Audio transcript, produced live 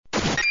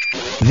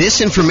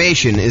This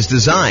information is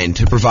designed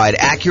to provide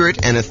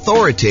accurate and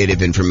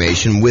authoritative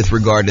information with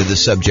regard to the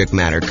subject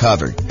matter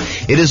covered.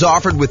 It is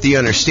offered with the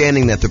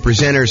understanding that the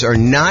presenters are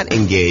not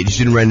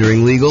engaged in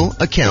rendering legal,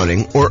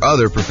 accounting, or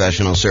other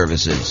professional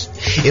services.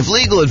 If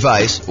legal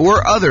advice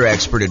or other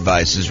expert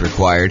advice is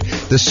required,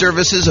 the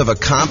services of a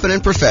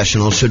competent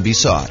professional should be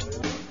sought.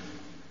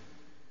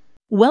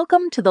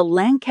 Welcome to the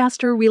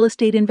Lancaster Real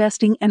Estate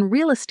Investing and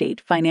Real Estate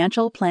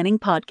Financial Planning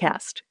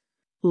Podcast.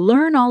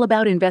 Learn all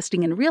about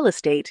investing in real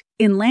estate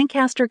in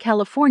Lancaster,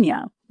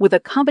 California, with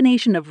a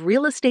combination of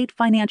real estate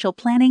financial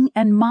planning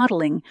and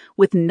modeling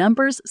with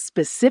numbers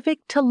specific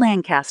to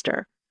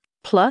Lancaster,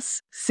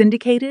 plus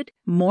syndicated,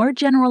 more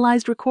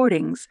generalized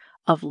recordings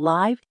of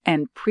live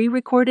and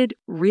pre-recorded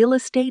real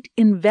estate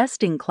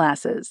investing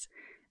classes,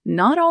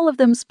 not all of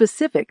them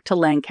specific to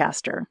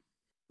Lancaster.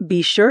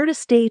 Be sure to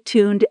stay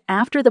tuned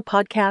after the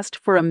podcast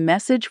for a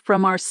message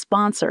from our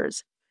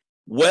sponsors.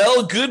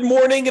 Well, good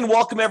morning and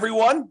welcome,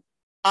 everyone.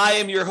 I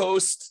am your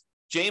host,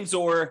 James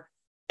Orr,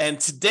 and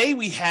today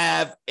we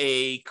have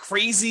a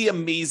crazy,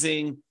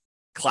 amazing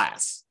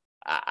class.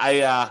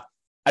 I've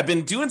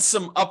been doing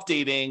some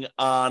updating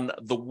on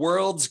the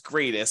world's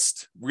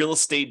greatest real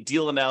estate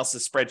deal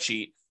analysis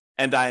spreadsheet,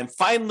 and I am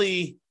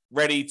finally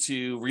ready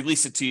to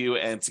release it to you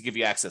and to give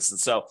you access. And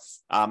so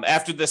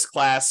after this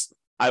class,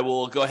 I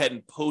will go ahead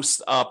and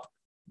post up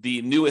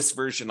the newest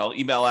version. I'll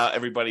email out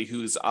everybody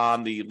who's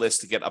on the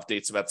list to get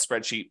updates about the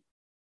spreadsheet,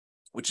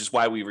 which is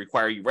why we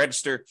require you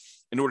register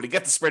in order to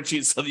get the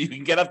spreadsheet so that you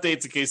can get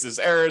updates in case there's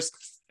errors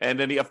and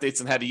any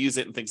updates on how to use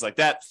it and things like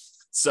that.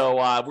 So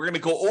we're going to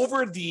go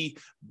over the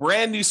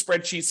brand new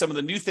spreadsheet, some of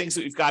the new things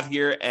that we've got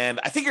here, and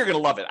I think you're going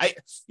to love it.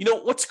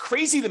 What's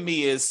crazy to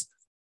me is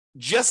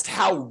just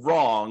how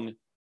wrong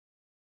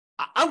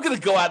I'm going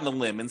to go out on a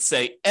limb and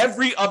say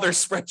every other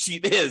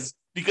spreadsheet is,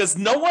 because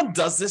no one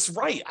does this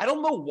right. I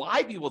don't know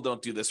why people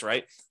don't do this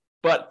right,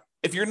 but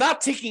if you're not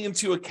taking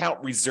into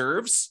account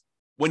reserves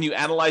when you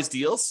analyze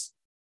deals,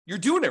 you're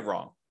doing it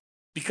wrong,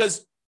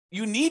 because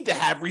you need to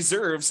have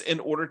reserves in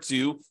order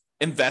to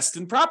invest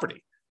in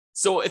property.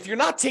 So if you're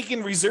not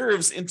taking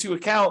reserves into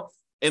account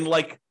in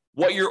like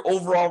what your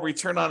overall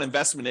return on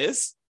investment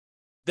is,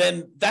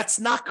 then that's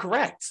not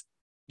correct.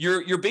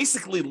 You're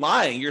basically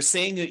lying. You're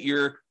saying that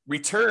your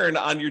return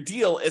on your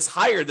deal is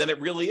higher than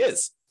it really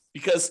is,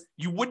 because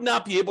you would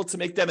not be able to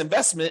make that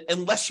investment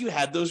unless you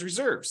had those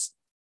reserves.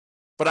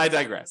 But I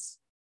digress.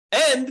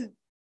 And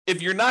if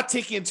you're not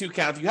taking into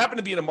account, if you happen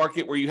to be in a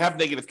market where you have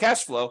negative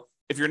cash flow,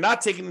 if you're not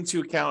taking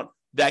into account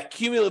that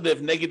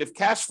cumulative negative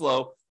cash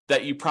flow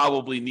that you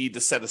probably need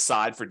to set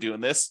aside for doing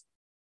this,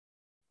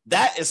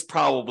 that is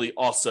probably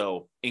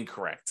also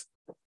incorrect.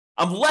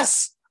 I'm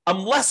less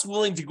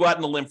willing to go out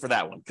on a limb for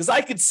that one, because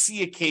I could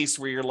see a case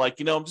where you're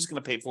like, I'm just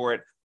going to pay for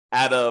it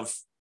out of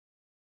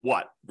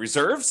what?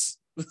 Reserves?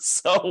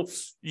 So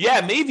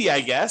yeah, maybe,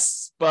 I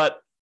guess, but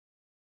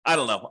I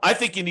don't know. I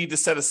think you need to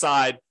set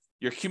aside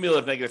your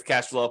cumulative negative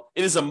cash flow.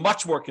 It is a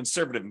much more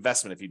conservative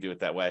investment if you do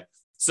it that way.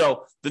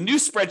 So the new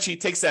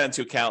spreadsheet takes that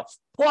into account.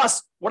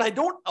 Plus, what I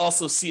don't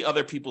also see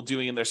other people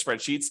doing in their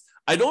spreadsheets,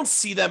 I don't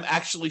see them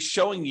actually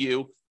showing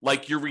you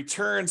like your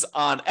returns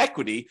on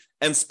equity,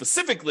 and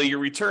specifically your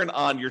return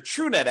on your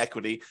true net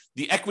equity,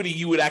 the equity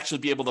you would actually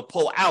be able to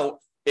pull out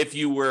if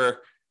you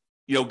were,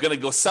 going to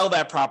go sell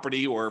that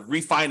property or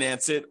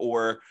refinance it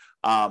or,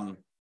 or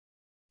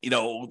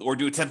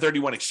do a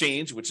 1031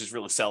 exchange, which is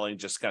really selling,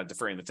 just kind of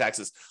deferring the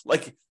taxes.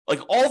 Like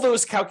all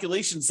those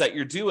calculations that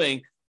you're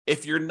doing,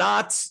 if you're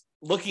not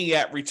looking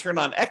at return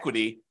on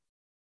equity,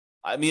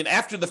 I mean,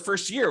 after the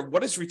first year,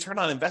 what does return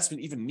on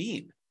investment even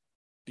mean?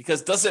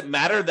 Because does it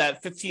matter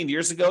that 15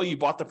 years ago you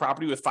bought the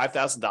property with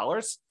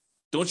 $5,000?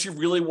 Don't you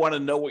really want to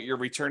know what your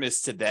return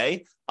is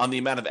today on the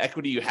amount of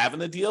equity you have in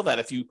the deal, that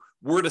if you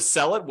were to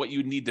sell it, what you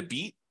would need to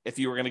beat if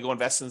you were going to go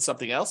invest in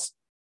something else?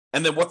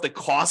 And then what the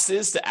cost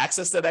is to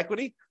access that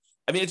equity?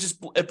 I mean,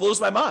 it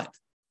blows my mind.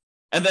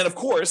 And then, of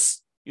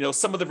course,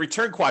 some of the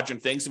return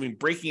quadrant things,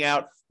 breaking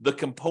out the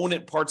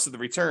component parts of the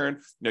return,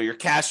 your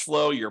cash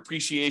flow, your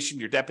appreciation,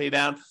 your debt pay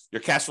down,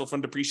 your cash flow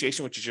from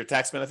depreciation, which is your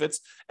tax benefits.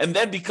 And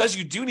then because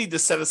you do need to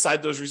set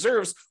aside those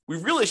reserves, we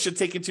really should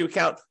take into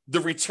account the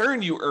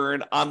return you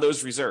earn on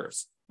those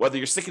reserves, whether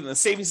you're sticking in the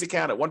savings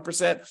account at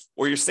 1%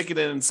 or you're sticking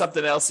it in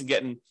something else and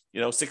getting,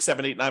 6,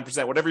 7, 8,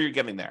 9%, whatever you're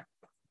getting there.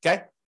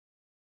 Okay.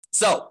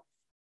 So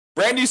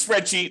brand new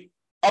spreadsheet,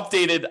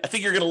 updated. I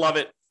think you're going to love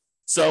it.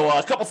 So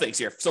a couple things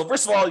here. So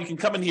first of all, you can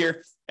come in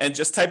here and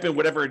just type in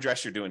whatever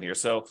address you're doing here.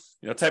 So,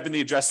 type in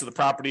the address of the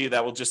property.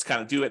 That will just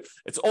kind of do it.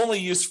 It's only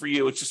used for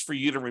you. It's just for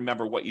you to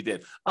remember what you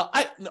did.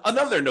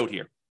 Another note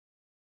here.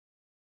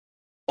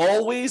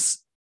 Always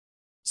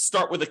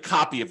start with a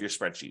copy of your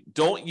spreadsheet.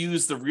 Don't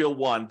use the real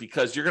one,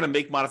 because you're going to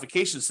make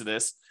modifications to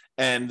this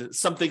and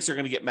some things are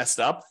going to get messed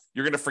up.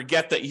 You're going to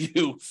forget that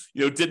you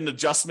did an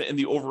adjustment in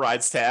the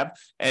overrides tab,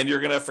 and you're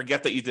going to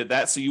forget that you did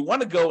that. So you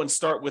want to go and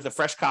start with a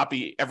fresh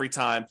copy every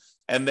time,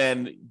 and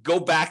then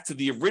go back to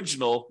the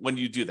original when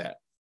you do that.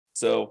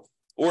 So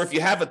Or if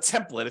you have a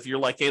template, if you're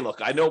like, hey, look,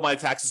 I know my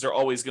taxes are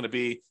always going to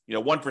be,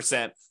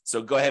 1%.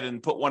 So go ahead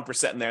and put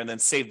 1% in there and then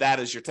save that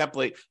as your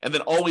template. And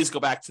then always go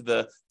back to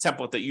the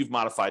template that you've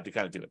modified to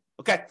kind of do it.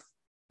 Okay.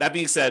 That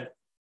being said,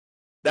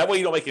 that way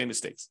you don't make any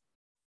mistakes.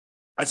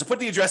 All right. So put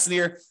the address in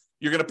here.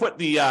 You're going to put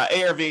the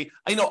ARV.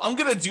 I'm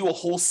going to do a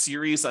whole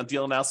series on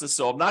deal analysis.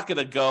 So I'm not going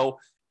to go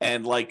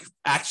and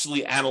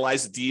actually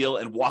analyze the deal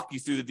and walk you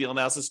through the deal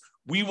analysis.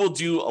 We will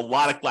do a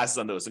lot of classes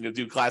on those. I'm going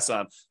to do a class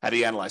on how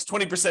to analyze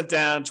 20%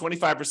 down,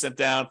 25%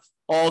 down,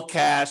 all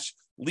cash,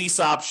 lease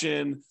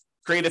option,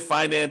 creative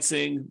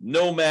financing,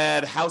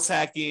 nomad, house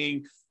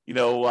hacking,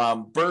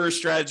 BRRRR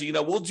strategy.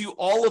 We'll do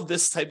all of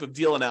this type of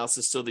deal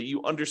analysis so that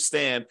you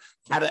understand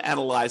how to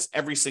analyze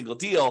every single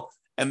deal.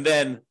 And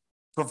then,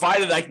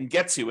 provided I can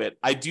get to it,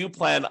 I do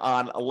plan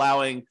on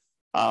allowing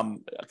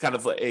kind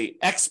of a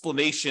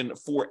explanation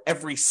for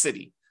every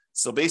city.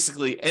 So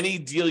basically, any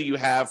deal you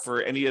have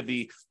for any of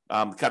the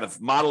kind of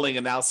modeling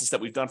analysis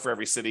that we've done for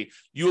every city,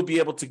 you will be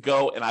able to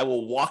go and I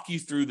will walk you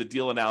through the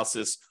deal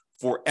analysis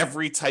for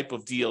every type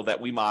of deal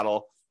that we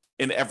model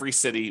in every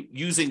city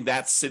using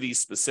that city's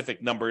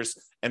specific numbers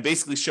and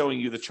basically showing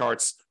you the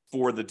charts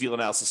for the deal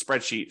analysis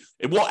spreadsheet.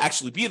 It won't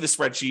actually be the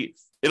spreadsheet.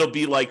 It'll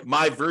be like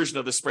my version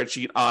of the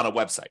spreadsheet on a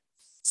website.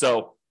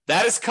 So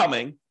that is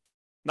coming.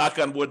 Knock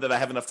on wood that I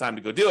have enough time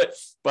to go do it,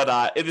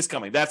 but it is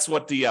coming. That's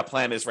what the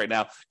plan is right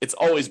now. It's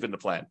always been the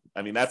plan.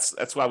 I mean,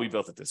 that's why we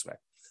built it this way.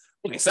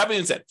 Okay, so that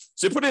being said,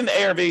 so you put in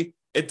the ARV.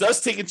 It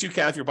does take into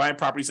account if you're buying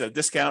properties at a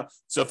discount.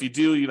 So if you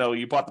do,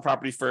 you bought the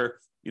property for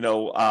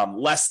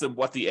less than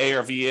what the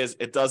ARV is,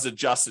 it does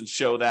adjust and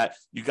show that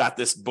you got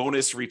this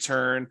bonus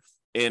return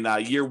in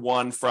year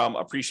one from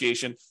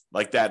appreciation,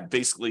 like that.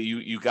 Basically,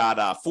 you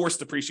got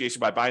forced appreciation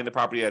by buying the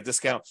property at a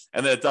discount,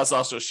 and then it does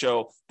also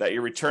show that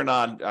your return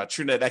on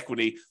true net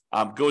equity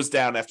goes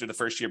down after the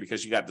first year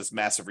because you got this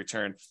massive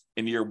return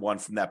in year one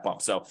from that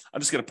bump. So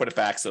I'm just going to put it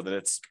back so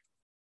that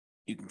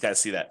you can kind of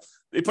see that.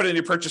 They put in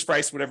your purchase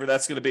price, whatever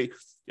that's going to be.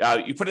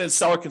 You put in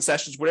seller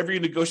concessions, whatever you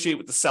negotiate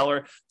with the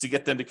seller to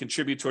get them to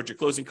contribute towards your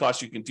closing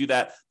costs, you can do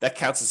that. That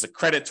counts as a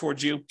credit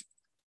towards you.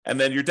 And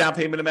then your down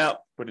payment amount,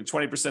 put in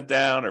 20%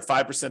 down or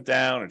 5%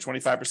 down or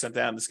 25%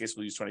 down. In this case,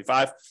 we'll use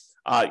 25.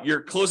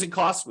 Your closing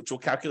costs, which we'll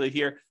calculate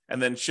here, and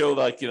then show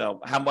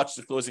how much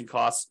the closing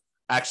costs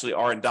actually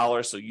are in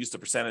dollars. So use the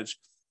percentage.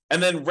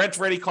 And then rent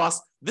ready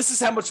costs. This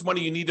is how much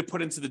money you need to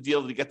put into the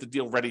deal to get the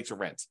deal ready to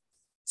rent.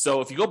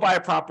 So if you go buy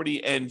a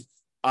property and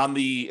on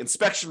the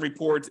inspection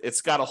report, it's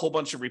got a whole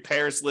bunch of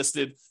repairs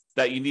listed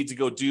that you need to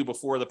go do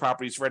before the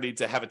property is ready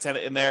to have a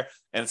tenant in there,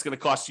 and it's going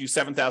to cost you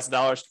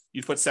 $7,000,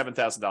 you put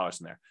 $7,000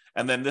 in there.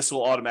 And then this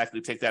will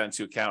automatically take that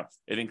into account.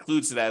 It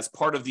includes it as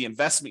part of the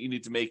investment you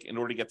need to make in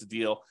order to get the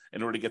deal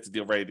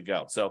ready to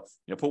go. So,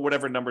 put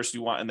whatever numbers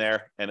you want in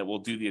there, and it will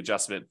do the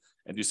adjustment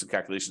and do some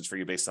calculations for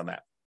you based on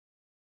that.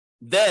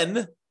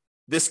 Then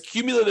this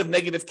cumulative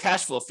negative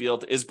cash flow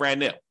field is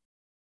brand new.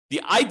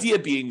 The idea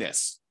being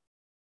this: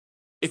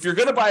 if you're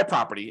going to buy a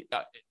property,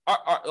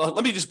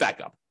 let me just back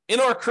up. In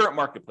our current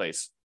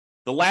marketplace,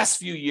 the last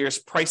few years,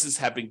 prices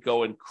have been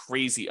going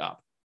crazy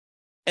up,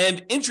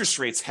 and interest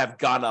rates have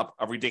gone up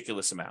a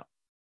ridiculous amount.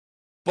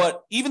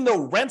 But even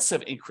though rents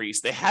have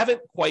increased, they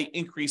haven't quite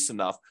increased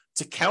enough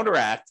to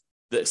counteract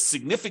the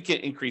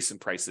significant increase in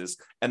prices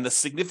and the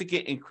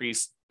significant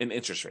increase in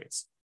interest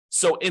rates.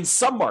 So in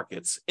some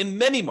markets, in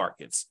many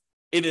markets,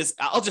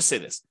 I'll just say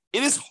this,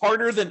 it is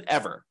harder than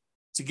ever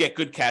to get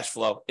good cash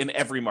flow in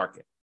every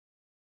market.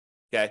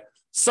 Okay.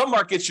 Some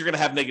markets, you're going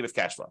to have negative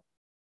cash flow,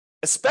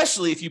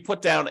 especially if you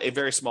put down a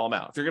very small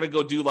amount. If you're going to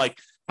go do like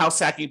house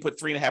hacking, put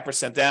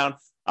 3.5% down,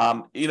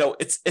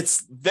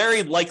 it's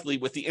very likely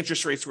with the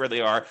interest rates where they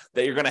are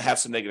that you're going to have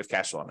some negative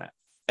cash flow on that.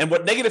 And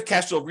what negative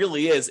cash flow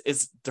really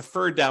is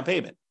deferred down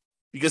payment.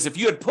 Because if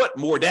you had put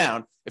more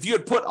down, if you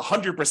had put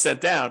 100%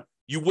 down,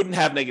 you wouldn't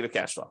have negative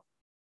cash flow,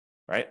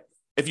 right?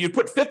 If you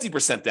put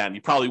 50% down,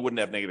 you probably wouldn't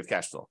have negative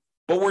cash flow.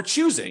 But we're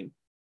choosing,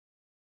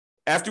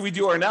 after we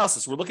do our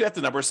analysis, we're looking at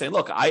the numbers saying,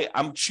 look,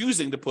 I'm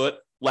choosing to put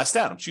less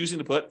down. I'm choosing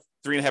to put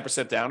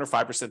 3.5% down or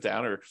 5%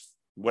 down or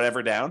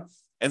whatever down.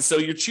 And so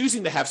you're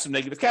choosing to have some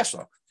negative cash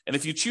flow. And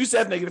if you choose to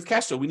have negative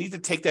cash flow, we need to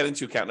take that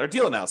into account in our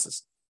deal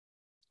analysis.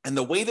 And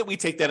the way that we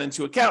take that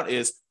into account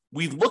is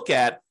we look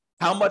at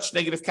how much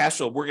negative cash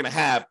flow we're going to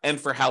have and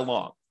for how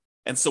long.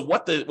 And so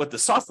what the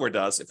software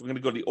does, if we're going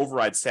to go to the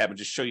overrides tab and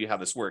just show you how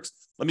this works,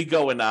 let me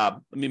go and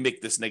let me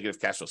make this negative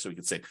cash flow so we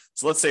can see.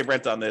 So let's say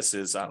rent on this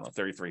is, I don't know,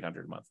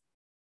 $3,300 a month.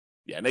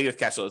 Yeah, negative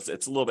cash flow, it's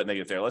a little bit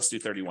negative there. Let's do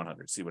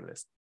 $3,100, see what it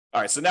is.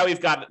 All right, so now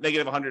we've got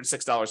negative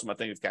 $106 a month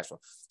negative cash flow.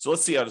 So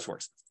let's see how this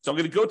works. So I'm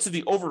going to go to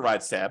the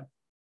overrides tab.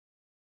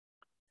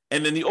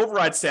 And in the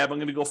overrides tab, I'm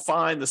going to go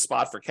find the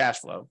spot for cash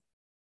flow,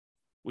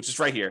 which is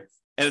right here.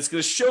 And it's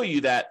going to show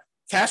you that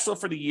cash flow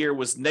for the year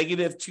was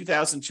negative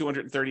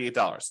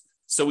 $2,238.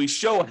 So we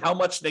show how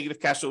much negative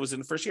cash flow was in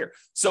the first year.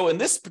 So in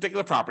this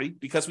particular property,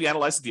 because we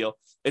analyzed the deal,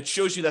 it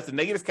shows you that the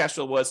negative cash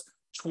flow was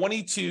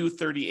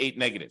 $2,238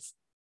 negative.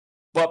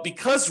 But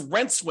because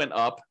rents went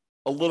up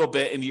a little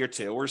bit in year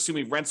 2. We're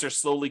assuming rents are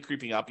slowly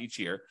creeping up each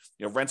year.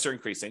 Rents are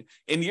increasing.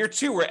 In year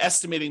 2, we're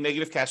estimating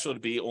negative cash flow to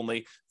be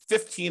only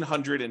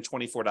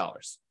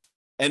 $1,524.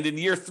 And in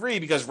year 3,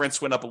 because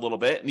rents went up a little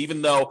bit, and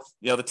even though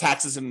the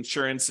taxes and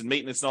insurance and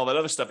maintenance and all that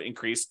other stuff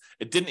increased,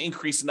 it didn't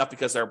increase enough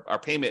because our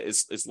payment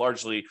is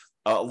largely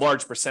a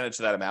large percentage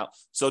of that amount.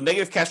 So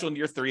negative cash flow in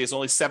year 3 is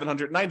only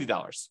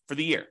 $790 for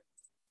the year.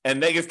 And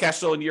negative cash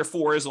flow in year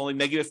 4 is only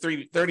negative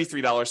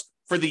 $33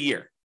 for the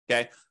year.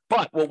 Okay.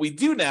 But what we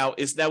do now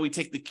is we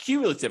take the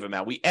cumulative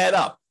amount. We add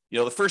up.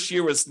 The first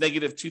year was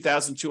negative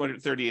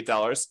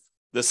 $2,238.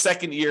 The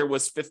second year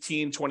was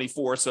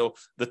 $1,524. So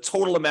the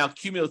total amount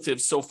cumulative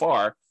so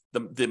far,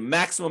 the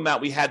maximum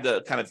amount we had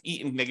to kind of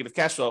eat in negative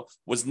cash flow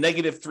was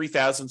negative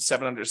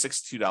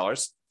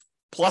 $3,762,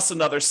 plus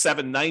another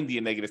 $790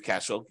 in negative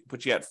cash flow,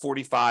 put you at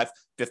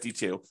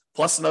 $4,552,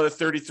 plus another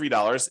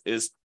 $33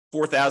 is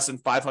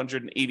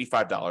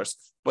 $4,585.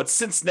 But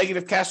since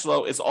negative cash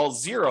flow is all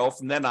zero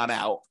from then on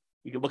out,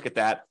 we can look at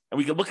that, and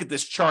we can look at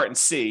this chart and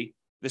see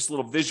this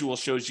little visual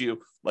shows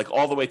you like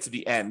all the way to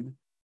the end.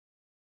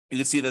 You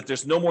can see that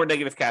there's no more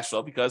negative cash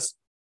flow because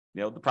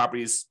the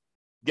property's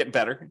getting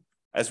better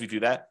as we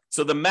do that.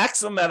 So the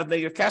maximum amount of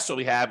negative cash flow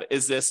we have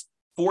is this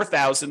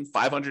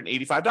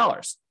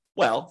 $4,585.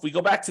 Well, if we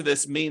go back to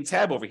this main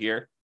tab over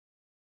here,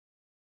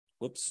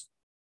 whoops.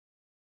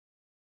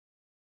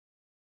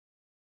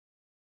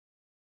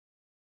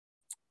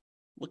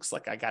 Looks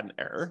like I got an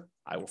error.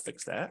 I will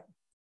fix that.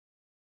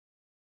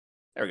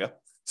 There we go.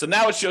 So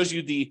now it shows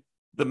you the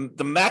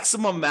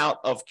maximum amount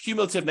of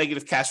cumulative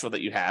negative cash flow that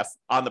you have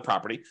on the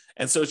property.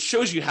 And so it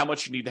shows you how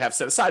much you need to have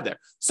set aside there.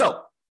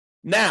 So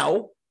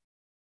now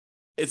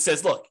it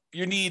says, look,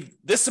 you need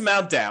this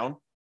amount down,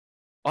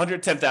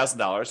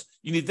 $110,000.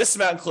 You need this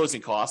amount in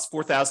closing costs,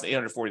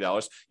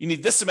 $4,840. You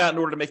need this amount in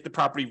order to make the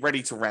property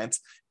ready to rent.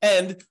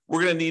 And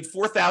we're going to need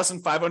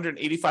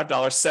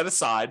 $4,585 set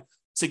aside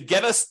to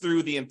get us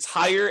through the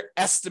entire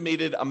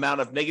estimated amount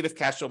of negative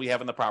cash flow we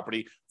have in the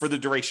property for the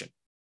duration.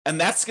 And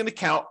that's going to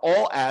count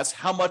all as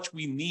how much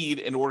we need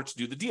in order to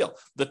do the deal.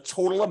 The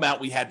total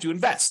amount we had to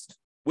invest,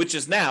 which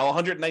is now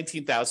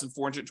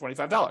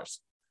 $119,425.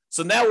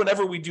 So now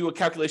whenever we do a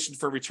calculation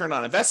for return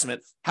on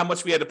investment, how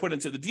much we had to put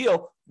into the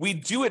deal, we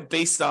do it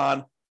based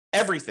on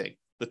everything: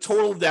 the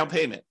total down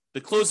payment,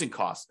 the closing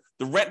costs,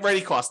 the rent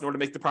ready costs in order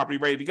to make the property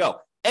ready to go,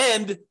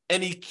 and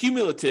any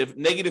cumulative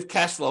negative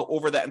cash flow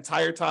over that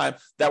entire time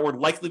that we're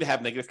likely to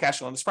have negative cash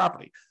flow on this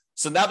property.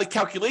 So now the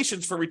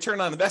calculations for return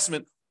on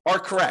investment are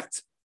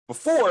correct.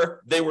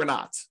 Before, they were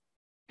not.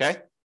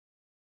 Okay?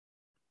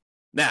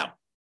 Now,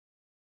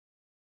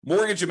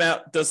 mortgage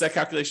amount does that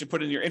calculation,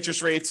 put in your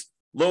interest rates,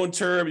 loan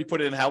term, you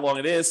put in how long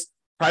it is.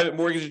 Private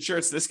mortgage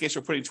insurance, in this case,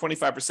 we're putting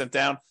 25%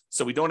 down,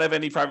 so we don't have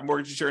any private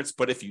mortgage insurance.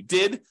 But if you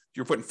did,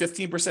 you're putting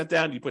 15%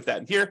 down, you put that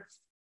in here.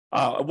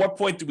 At what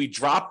point do we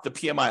drop the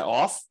PMI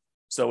off?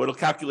 So it'll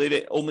calculate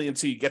it only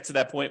until you get to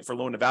that point for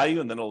loan to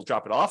value, and then it'll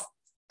drop it off.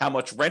 How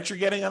much rent you're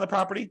getting on the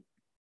property.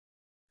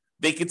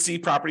 Vacancy,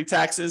 property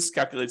taxes,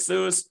 calculates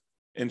those.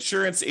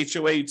 Insurance,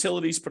 HOA,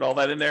 utilities, put all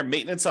that in there.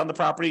 Maintenance on the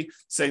property,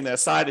 setting that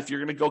aside. If you're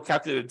going to go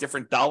calculate a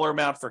different dollar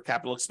amount for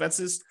capital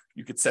expenses,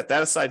 you could set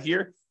that aside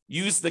here.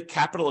 Use the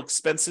capital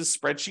expenses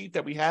spreadsheet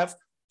that we have,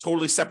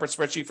 totally separate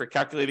spreadsheet for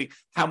calculating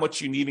how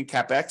much you need in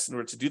CapEx in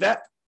order to do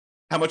that.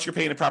 How much you're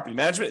paying in property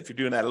management, if you're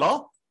doing that at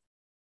all,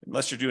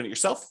 unless you're doing it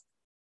yourself.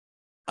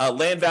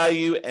 Land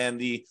value and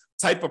the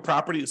type of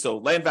property. So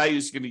land value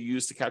is going to be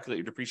used to calculate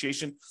your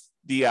depreciation.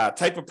 The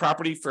type of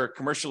property for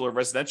commercial or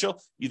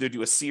residential, either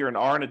do a C or an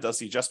R, and it does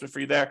the adjustment for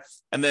you there.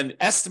 And then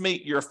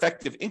estimate your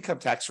effective income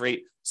tax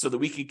rate so that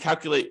we can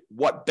calculate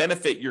what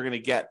benefit you're going to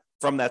get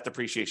from that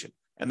depreciation.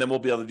 And then we'll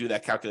be able to do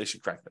that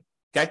calculation correctly.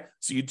 Okay,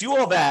 so you do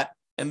all that,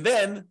 and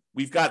then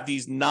we've got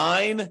these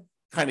 9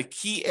 kind of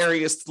key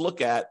areas to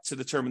look at to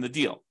determine the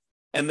deal.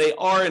 And they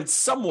are in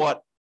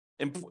somewhat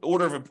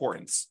order of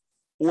importance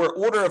or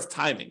order of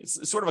timing.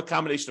 It's sort of a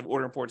combination of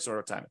order of importance and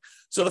order of timing.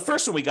 So the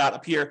first one we got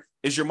up here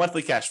is your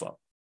monthly cash flow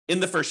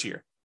in the first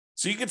year.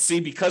 So you can see,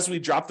 because we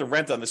dropped the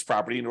rent on this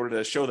property in order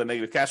to show the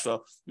negative cash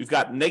flow, we've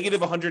got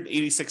negative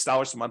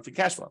 $186 a month in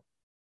cash flow.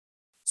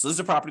 So this is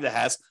a property that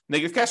has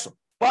negative cash flow.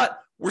 But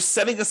we're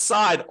setting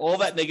aside all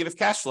that negative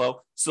cash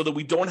flow so that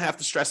we don't have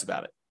to stress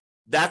about it.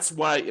 That's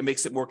why it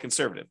makes it more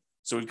conservative.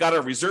 So we've got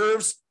our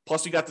reserves,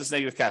 plus we got this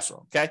negative cash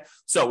flow, okay?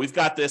 So we've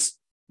got this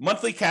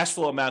monthly cash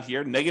flow amount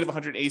here, negative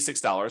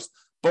 $186,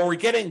 but we're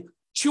getting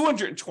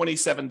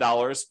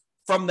 $227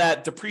 from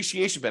that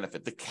depreciation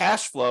benefit, the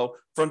cash flow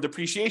from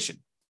depreciation,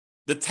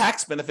 the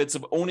tax benefits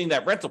of owning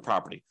that rental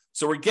property.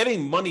 So we're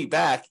getting money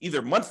back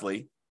either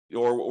monthly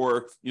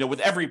or with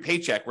every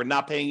paycheck. We're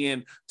not paying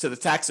in to the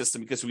tax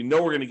system because we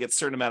know we're going to get a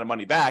certain amount of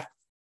money back,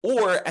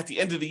 or at the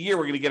end of the year,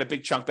 we're going to get a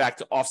big chunk back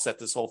to offset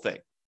this whole thing.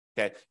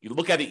 Okay, you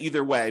look at it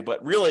either way,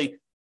 but really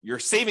you're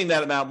saving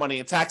that amount of money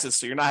in taxes,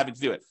 so you're not having to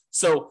do it.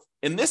 So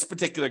in this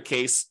particular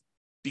case,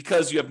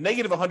 because you have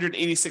negative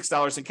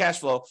 $186 in cash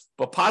flow,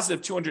 but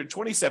positive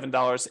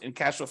 $227 in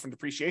cash flow from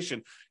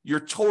depreciation, your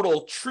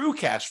total true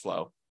cash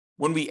flow,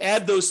 when we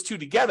add those two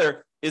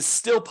together, is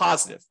still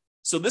positive.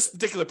 So this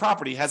particular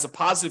property has a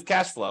positive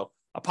cash flow,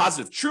 a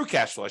positive true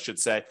cash flow, I should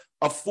say,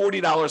 of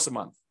 $40 a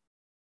month.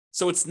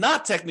 So it's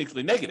not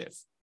technically negative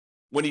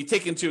when you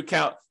take into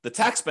account the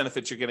tax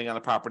benefits you're getting on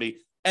the property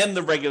and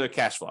the regular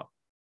cash flow.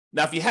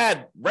 Now, if you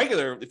had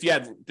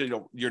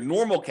your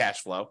normal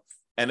cash flow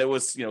and it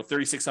was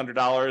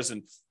 $3,600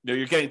 and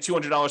you're getting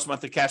 $200 a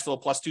month of cash flow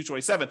plus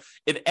 $227,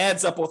 it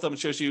adds up both of them and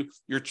shows you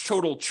your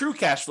total true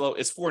cash flow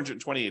is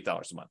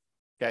 $428 a month.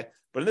 Okay,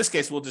 but in this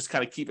case, we'll just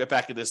kind of keep it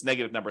back at this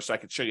negative number so I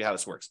can show you how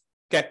this works.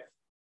 Okay,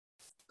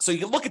 so you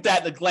can look at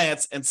that at a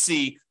glance and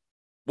see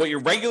what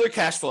your regular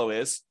cash flow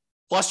is,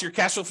 plus your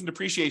cash flow from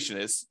depreciation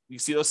is. You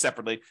see those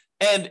separately,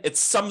 and it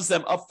sums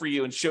them up for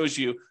you and shows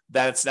you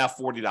that it's now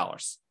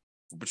 $40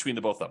 between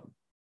the both of them.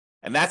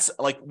 And that's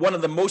like one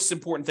of the most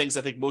important things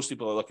I think most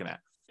people are looking at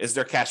is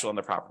their cash flow on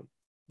their property.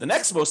 The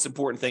next most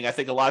important thing I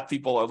think a lot of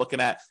people are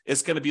looking at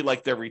is going to be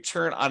like their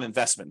return on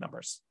investment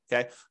numbers.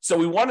 Okay, so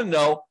we want to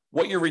know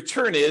what your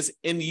return is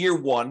in year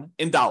one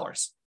in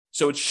dollars.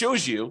 So it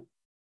shows you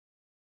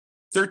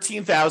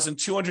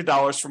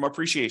 $13,200 from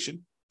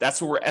appreciation.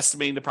 That's where we're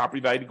estimating the property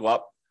value to go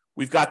up.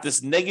 We've got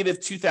this negative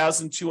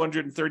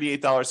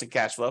 $2,238 in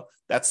cash flow.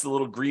 That's the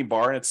little green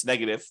bar, and it's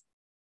negative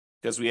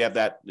because we have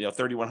that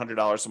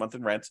 $3,100 a month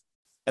in rent.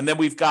 And then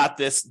we've got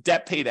this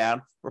debt pay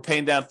down. We're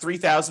paying down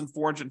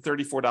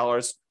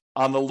 $3,434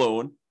 on the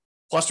loan,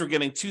 plus we're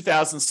getting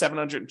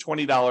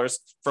 $2,720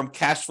 from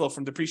cash flow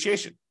from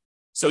depreciation.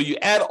 So you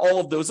add all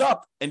of those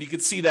up, and you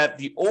can see that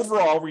the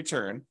overall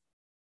return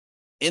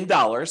in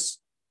dollars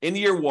in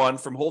year one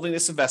from holding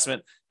this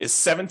investment is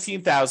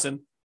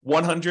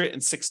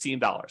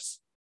 $17,116.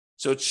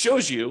 So it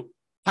shows you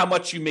how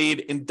much you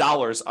made in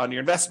dollars on your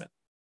investment.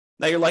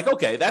 Now you're like,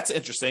 okay, that's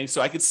interesting.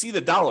 So I could see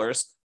the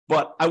dollars,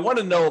 but I want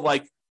to know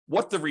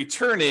what the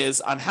return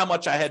is on how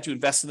much I had to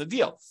invest in the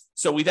deal.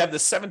 So we'd have the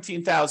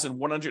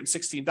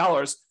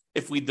 $17,116.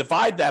 If we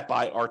divide that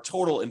by our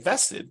total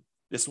invested,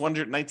 this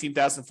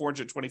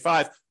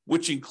 $119,425,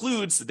 which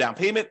includes the down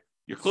payment,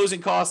 your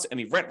closing costs,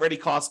 any rent-ready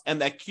costs,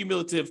 and that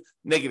cumulative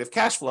negative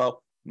cash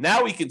flow,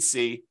 now we can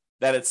see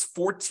that it's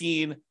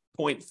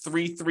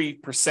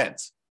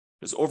 14.33%.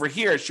 Because over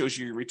here, it shows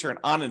you your return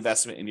on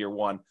investment in year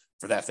one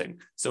for that thing.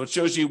 So it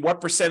shows you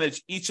what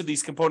percentage each of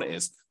these component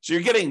is. So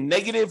you're getting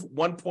negative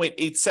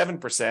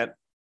 1.87%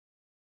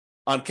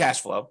 on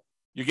cash flow.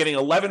 You're getting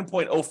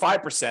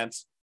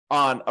 11.05%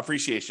 on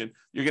appreciation.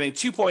 You're getting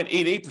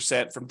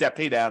 2.88% from debt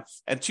pay down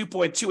and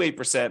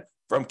 2.28%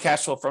 from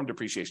cash flow from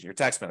depreciation, your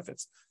tax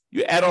benefits.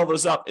 You add all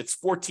those up, it's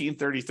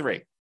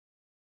 1433.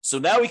 So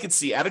now we can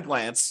see at a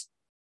glance,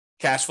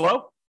 cash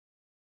flow,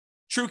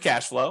 true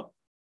cash flow,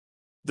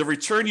 the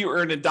return you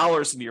earned in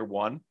dollars in year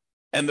one,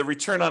 and the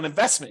return on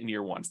investment in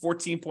year one,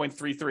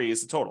 14.33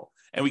 is the total.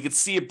 And we can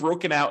see it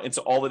broken out into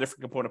all the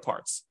different component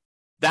parts.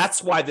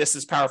 That's why this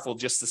is powerful,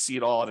 just to see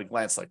it all at a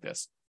glance like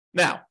this.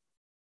 Now,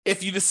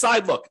 if you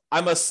decide, look,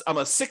 I'm a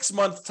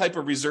 6-month type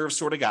of reserve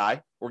sort of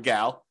guy or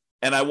gal,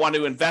 and I want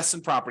to invest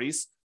in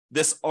properties,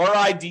 this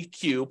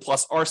RIDQ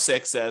plus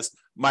R6 says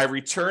my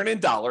return in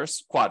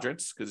dollars,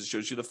 quadrants, because it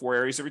shows you the 4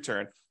 areas of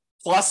return,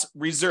 plus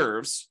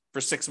reserves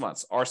for 6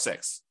 months,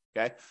 R6.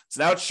 Okay,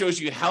 so now it shows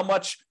you how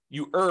much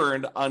you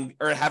earned on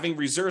having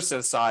reserves set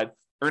aside,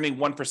 earning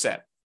 1%.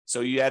 So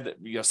you had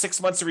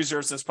 6 months of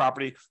reserves in this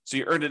property, so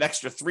you earned an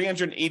extra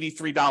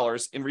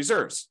 $383 in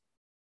reserves.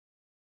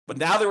 But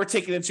now that we're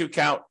taking into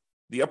account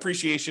the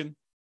appreciation,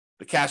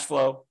 the cash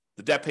flow,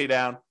 the debt pay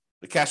down,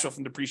 the cash flow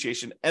from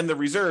depreciation, and the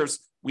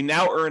reserves, we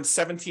now earn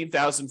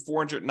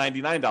 $17,499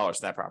 in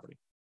that property.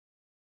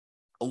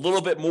 A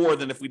little bit more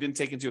than if we didn't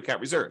take into account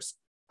reserves.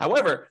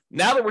 However,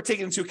 now that we're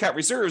taking into account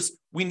reserves,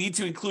 we need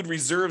to include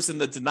reserves in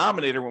the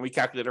denominator when we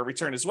calculate our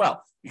return as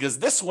well, because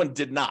this one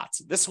did not.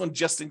 This one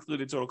just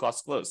included total cost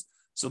to close.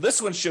 So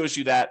this one shows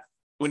you that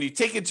when you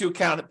take into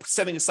account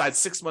setting aside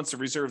 6 months of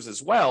reserves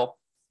as well,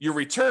 your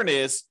return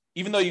is,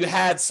 even though you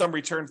had some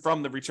return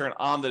from the return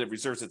on the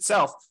reserves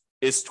itself,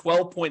 is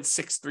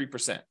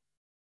 12.63%.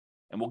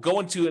 And we'll go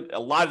into a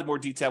lot more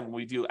detail when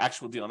we do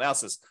actual deal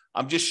analysis.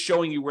 I'm just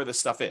showing you where this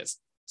stuff is.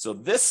 So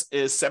this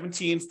is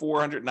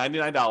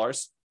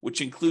 $17,499,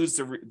 which includes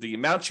the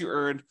amount you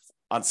earned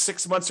on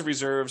 6 months of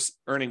reserves,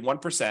 earning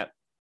 1%.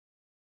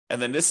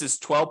 And then this is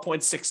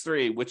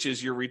 12.63, which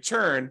is your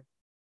return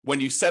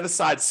when you set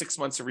aside 6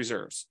 months of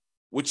reserves,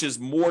 which is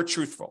more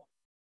truthful.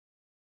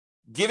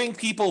 Giving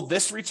people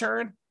this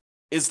return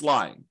is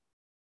lying,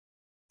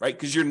 right?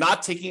 Because you're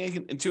not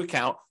taking into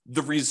account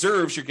the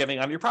reserves you're getting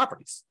on your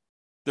properties.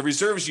 The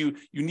reserves you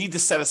need to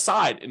set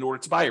aside in order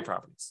to buy your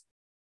properties.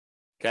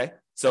 Okay,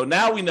 so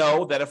now we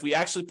know that if we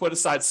actually put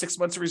aside 6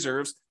 months of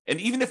reserves, and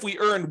even if we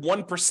earn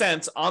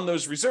 1% on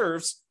those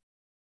reserves,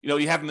 you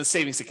have them in the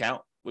savings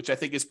account, which I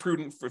think is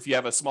prudent for if you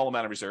have a small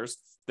amount of reserves,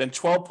 then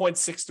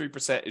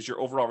 12.63% is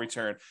your overall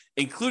return,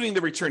 including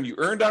the return you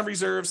earned on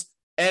reserves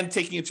and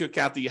taking into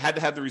account that you had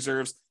to have the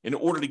reserves in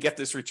order to get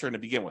this return to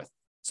begin with.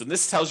 So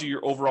this tells you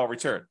your overall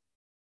return.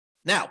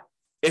 Now,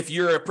 if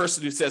you're a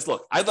person who says,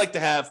 look, I'd like to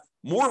have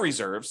more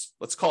reserves,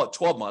 let's call it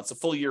 12 months, a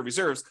full year of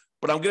reserves,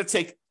 but I'm going to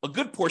take a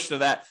good portion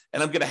of that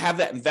and I'm going to have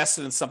that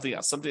invested in something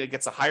else, something that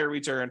gets a higher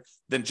return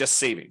than just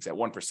savings at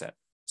 1%.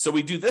 So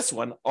we do this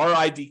one,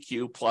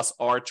 RIDQ plus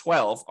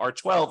R12.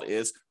 R12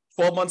 is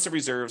 12 months of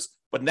reserves,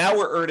 but now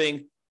we're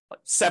earning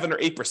 7 or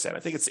 8%. I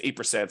think it's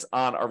 8%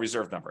 on our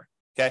reserve number.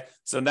 Okay.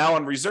 So now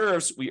on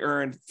reserves, we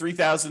earned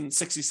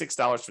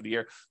 $3,066 for the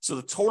year. So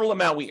the total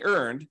amount we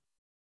earned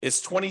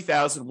is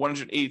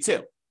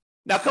 $20,182.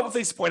 Now, a couple of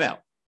things to point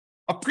out.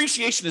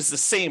 Appreciation is the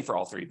same for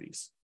all three of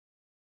these.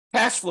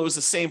 Cash flow is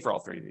the same for all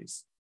three of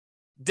these.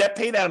 Debt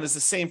pay down is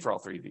the same for all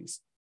three of these.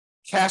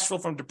 Cash flow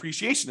from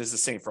depreciation is the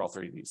same for all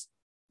three of these.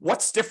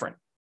 What's different?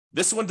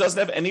 This one doesn't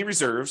have any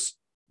reserves.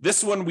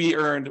 This one we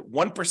earned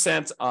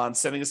 1% on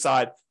setting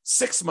aside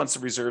 6 months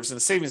of reserves in a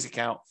savings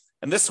account.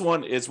 And this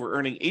one is we're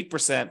earning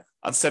 8%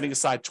 on setting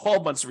aside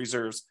 12 months of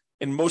reserves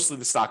in mostly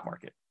the stock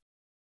market.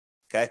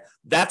 Okay,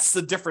 that's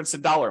the difference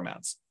in dollar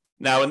amounts.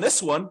 Now in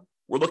this one,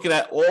 we're looking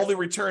at all the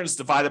returns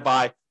divided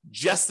by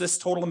just this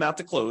total amount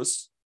to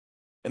close.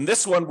 In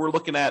this one, we're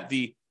looking at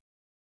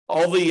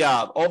all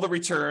the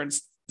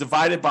returns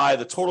divided by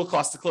the total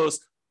cost to close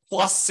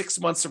plus 6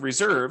 months of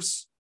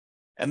reserves.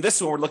 And this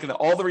one, we're looking at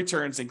all the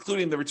returns,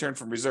 including the return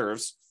from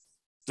reserves,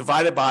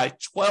 divided by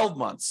 12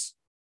 months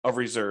of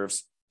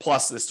reserves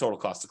plus this total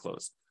cost to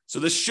close. So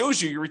this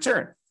shows you your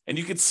return. And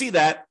you can see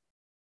that,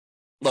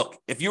 look,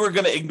 if you were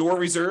going to ignore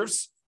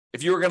reserves,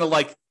 if you were going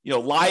to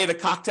lie at a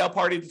cocktail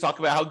party to talk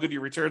about how good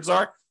your returns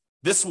are,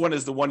 this one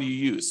is the one you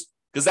use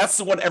because that's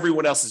the one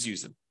everyone else is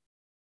using,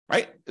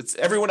 right?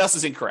 Everyone else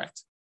is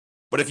incorrect.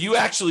 But if you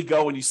actually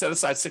go and you set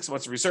aside 6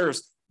 months of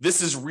reserves,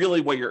 this is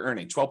really what you're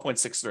earning,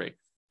 12.63.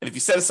 And if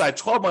you set aside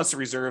 12 months of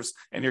reserves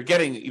and you're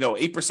getting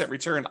 8%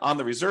 return on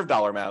the reserve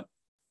dollar amount,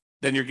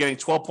 then you're getting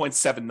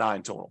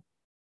 12.79 total.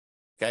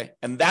 Okay.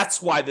 And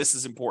that's why this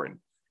is important.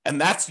 And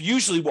that's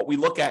usually what we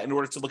look at in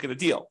order to look at a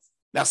deal.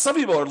 Now, some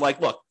people are like,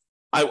 look,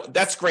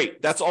 that's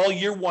great. That's all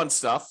year one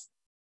stuff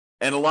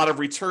and a lot of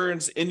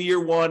returns in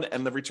year one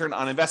and the return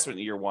on investment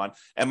in year one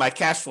and my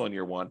cash flow in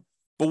year one.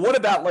 But what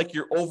about like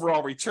your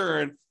overall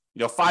return,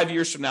 5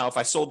 years from now, if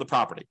I sold the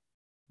property?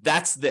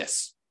 That's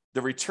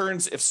the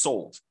returns if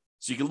sold.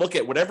 So you can look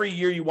at whatever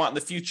year you want in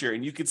the future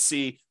and you could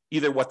see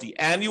either what the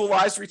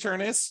annualized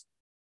return is,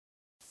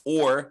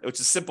 which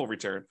is simple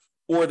return,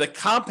 or the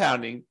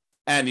compounding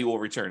annual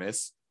return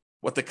is,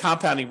 what the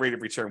compounding rate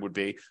of return would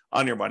be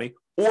on your money.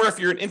 Or if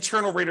you're an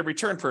internal rate of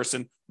return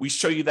person, we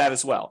show you that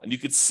as well. And you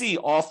could see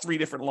all three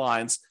different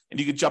lines and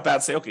you could jump out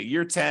and say, okay,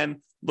 year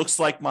 10 looks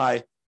like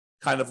my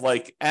kind of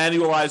like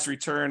annualized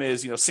return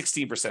is,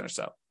 16% or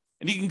so.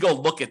 And you can go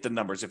look at the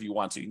numbers if you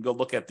want to. You can go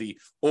look at the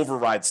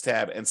overrides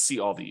tab and see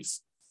all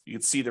these. You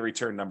can see the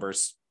return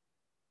numbers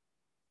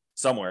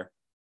somewhere.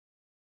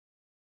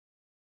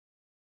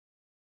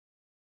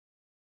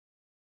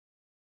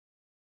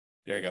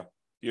 There you go.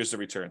 Here's the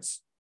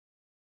returns.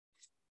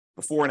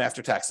 Before and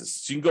after taxes.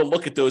 So you can go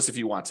look at those if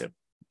you want to.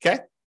 Okay?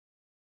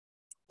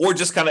 Or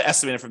just kind of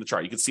estimate it from the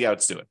chart. You can see how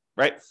it's doing,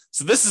 right?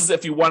 So this is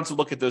if you wanted to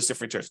look at those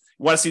different returns.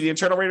 You want to see the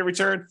internal rate of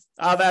return?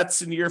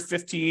 That's in year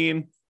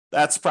 15.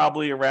 That's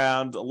probably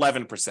around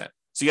 11%.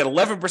 So you get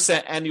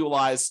 11%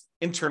 annualized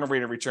internal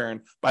rate of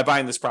return by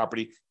buying this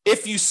property.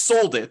 If you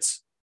sold it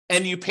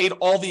and you paid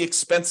all the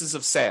expenses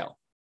of sale,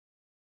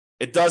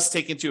 it does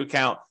take into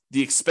account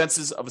the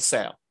expenses of a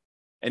sale.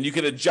 And you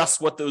can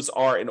adjust what those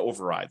are in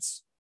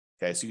overrides.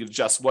 Okay, so you can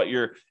adjust what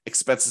your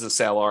expenses of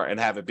sale are and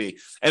have it be.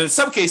 And in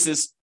some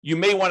cases, you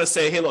may want to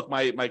say, hey, look,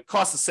 my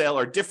costs of sale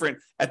are different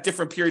at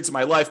different periods of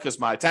my life because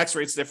my tax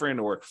rate's different,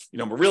 or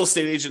I'm a real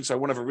estate agent, so I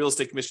won't have a real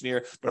estate commission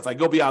here. But if I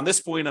go beyond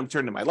this point, I'm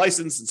turning my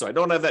license, and so I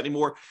don't have that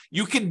anymore.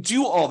 You can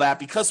do all that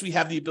because we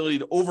have the ability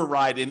to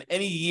override in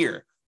any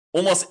year,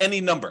 almost any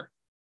number.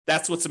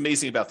 That's what's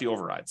amazing about the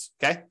overrides.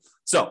 Okay,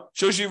 so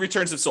shows you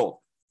returns if sold.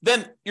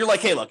 Then you're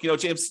like, hey, look,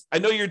 James, I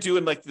know you're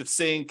doing like the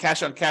saying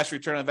cash on cash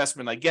return on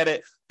investment. I get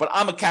it, but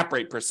I'm a cap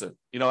rate person.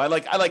 I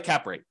like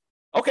cap rate.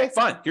 Okay,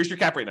 fine. Here's your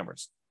cap rate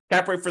numbers.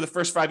 Cap rate for the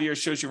first 5 years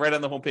shows you right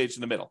on the homepage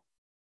in the middle,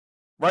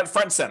 right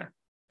front and center.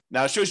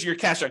 Now it shows you your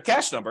cash on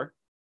cash number,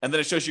 and then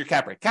it shows you your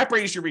cap rate. Cap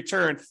rate is your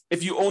return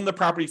if you own the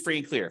property free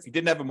and clear, if you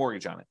didn't have a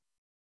mortgage on it.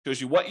 It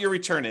shows you what your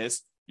return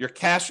is, your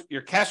cash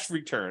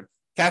return,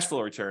 cash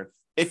flow return,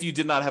 if you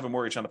did not have a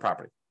mortgage on the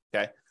property.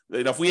 Okay.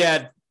 If we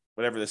had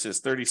whatever this is,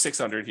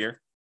 3,600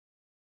 here,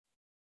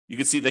 you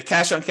can see the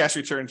cash on cash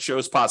return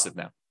shows positive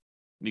now.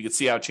 And you can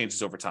see how it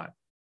changes over time.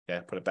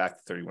 Okay, put it back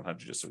to 3,100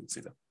 just so we can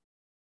see them.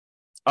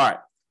 All right.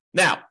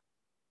 Now,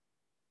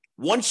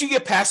 once you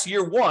get past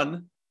year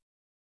one,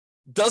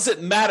 does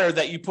it matter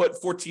that you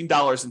put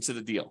 $14 into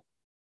the deal?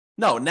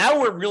 No, now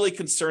we're really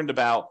concerned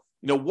about,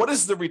 what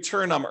is the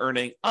return I'm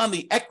earning on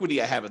the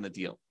equity I have in the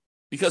deal?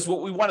 Because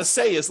what we want to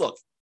say is, look,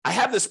 I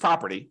have this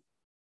property,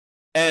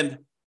 and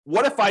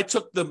what if I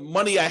took the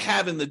money I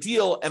have in the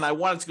deal and I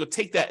wanted to go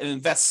take that and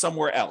invest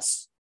somewhere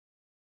else?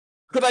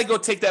 Could I go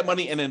take that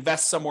money and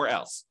invest somewhere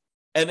else?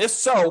 And if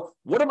so,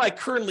 what am I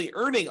currently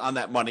earning on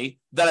that money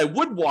that I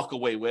would walk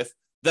away with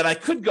that I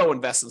could go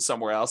invest in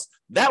somewhere else?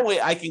 That way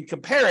I can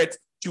compare it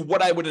to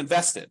what I would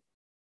invest in.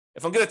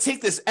 If I'm going to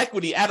take this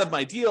equity out of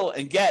my deal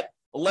and get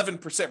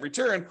 11%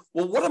 return,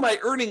 well, what am I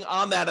earning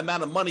on that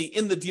amount of money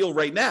in the deal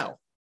right now?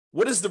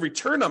 What is the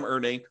return I'm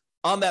earning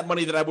on that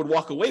money that I would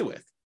walk away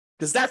with?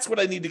 Because that's what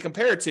I need to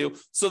compare it to,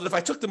 so that if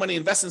I took the money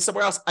and invested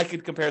somewhere else, I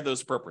could compare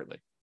those appropriately.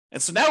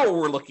 And so now what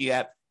we're looking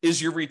at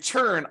is your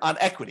return on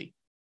equity.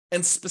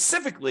 And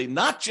specifically,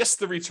 not just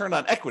the return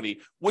on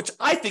equity, which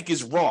I think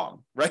is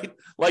wrong, right?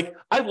 Like,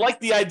 I like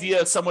the idea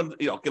of someone,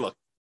 okay, look,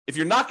 if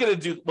you're not going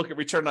to look at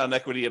return on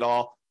equity at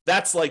all,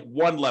 that's like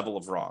one level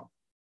of wrong.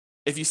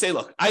 If you say,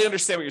 look, I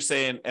understand what you're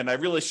saying, and I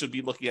really should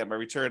be looking at my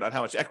return on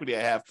how much equity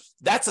I have,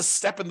 that's a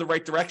step in the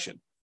right direction.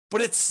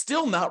 But it's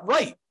still not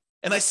right.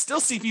 And I still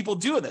see people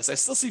doing this. I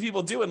still see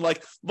people doing,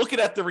 like, looking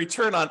at the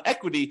return on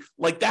equity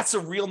like that's a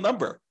real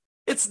number.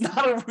 It's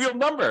not a real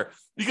number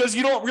because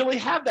you don't really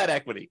have that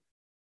equity.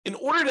 In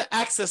order to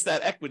access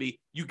that equity,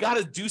 you got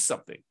to do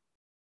something.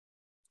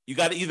 You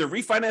got to either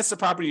refinance the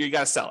property or you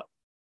got to sell it.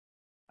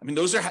 I mean,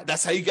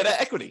 that's how you get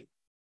equity.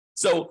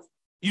 So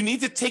you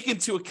need to take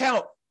into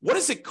account, what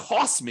does it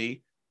cost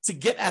me to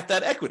get at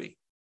that equity?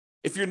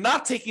 If you're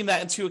not taking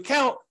that into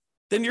account,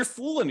 then you're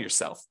fooling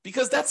yourself,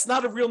 because that's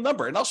not a real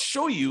number. And I'll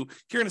show you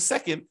here in a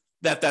second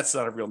that that's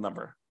not a real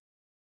number.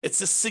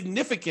 It's a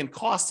significant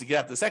cost to get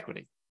at this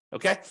equity.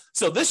 Okay.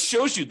 So this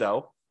shows you,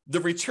 though, the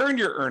return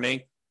you're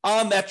earning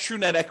on that true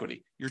net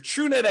equity. Your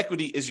true net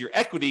equity is your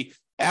equity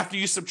after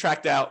you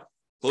subtract out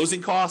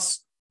closing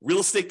costs, real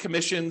estate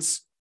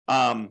commissions,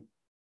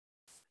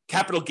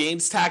 capital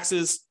gains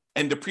taxes,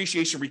 and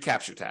depreciation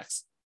recapture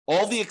tax.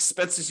 All the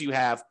expenses you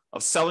have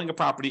of selling a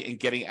property and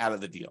getting out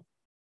of the deal.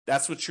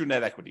 That's what true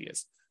net equity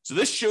is. So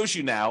this shows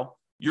you now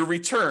your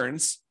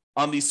returns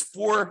on these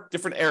 4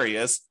 different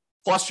areas,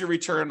 plus your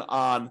return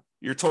on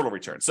your total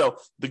return. So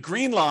the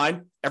green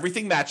line,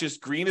 everything matches.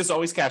 Green is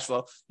always cash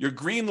flow. Your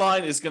green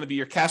line is going to be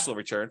your cash flow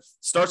return.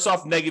 Starts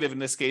off negative in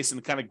this case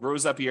and kind of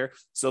grows up here,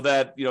 so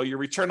that your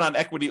return on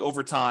equity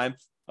over time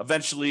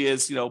eventually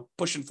is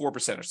pushing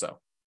 4% or so.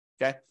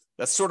 Okay,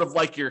 that's sort of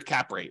like your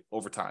cap rate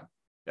over time.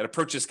 It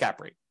approaches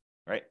cap rate,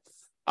 right?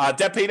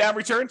 Debt pay down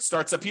return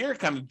starts up here,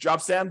 kind of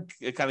drops down,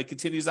 it kind of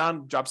continues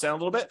on, drops down a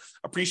little bit.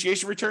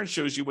 Appreciation return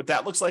shows you what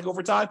that looks like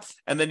over time.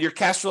 And then your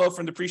cash flow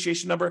from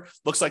depreciation number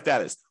looks like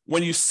that is.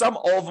 When you sum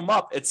all of them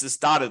up, it's this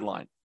dotted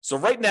line. So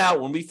right now,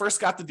 when we first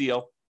got the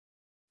deal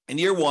in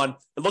year 1,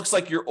 it looks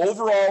like your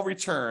overall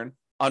return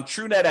on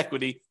true net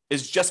equity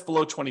is just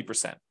below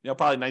 20%,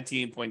 probably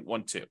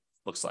 19.12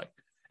 looks like.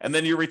 And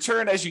then your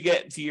return as you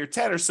get to year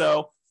 10 or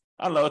so,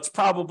 I don't know, it's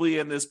probably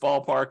in this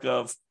ballpark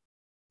of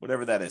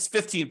whatever that is,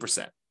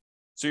 15%.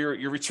 So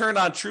your return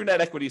on true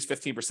net equity is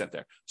 15%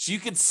 there. So you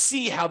can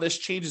see how this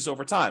changes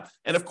over time.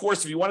 And of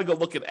course, if you want to go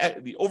look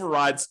at the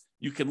overrides,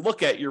 you can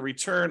look at your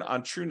return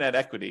on true net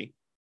equity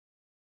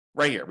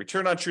right here,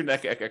 return on true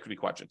net equity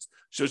quadrants.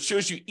 So it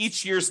shows you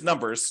each year's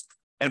numbers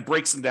and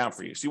breaks them down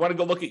for you. So you want to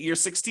go look at year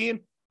 16?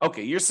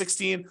 Okay, year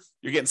 16,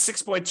 you're getting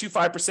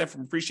 6.25%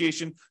 from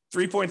appreciation,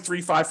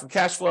 3.35 from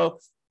cash flow,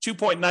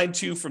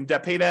 2.92 from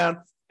debt pay down,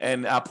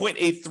 and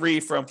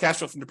 0.83 from cash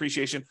flow from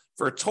depreciation,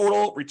 for a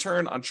total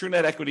return on true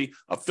net equity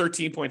of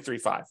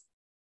 13.35.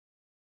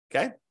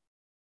 Okay?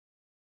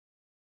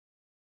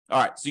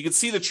 All right, so you can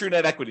see the true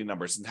net equity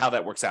numbers and how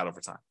that works out over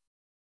time.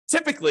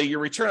 Typically, your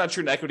return on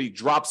true net equity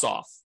drops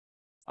off.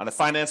 On a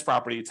finance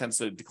property, it tends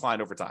to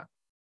decline over time.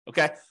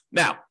 Okay?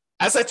 Now,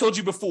 as I told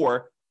you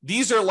before,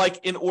 these are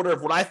like in order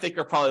of what I think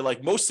are probably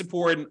like most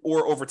important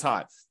or over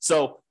time.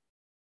 So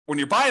when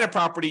you're buying a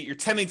property, you're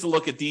tending to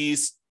look at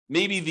these,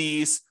 maybe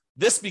these.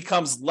 This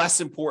becomes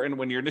less important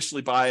when you're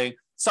initially buying.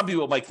 Some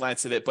people might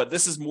glance at it, but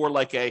this is more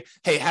like hey,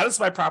 how does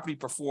my property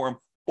perform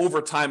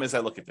over time as I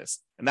look at this?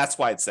 And that's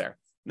why it's there.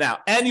 Now,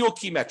 annual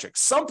key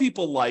metrics. Some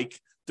people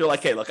they're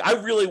like, hey, look, I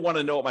really want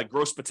to know what my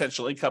gross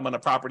potential income on a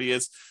property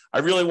is. I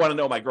really want to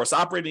know what my gross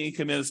operating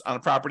income is on a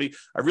property.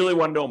 I really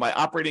want to know what my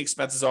operating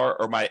expenses are,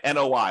 or my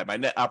NOI, my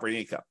net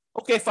operating income.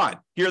 Okay, fine.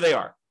 Here they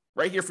are,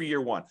 right here for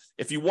year 1.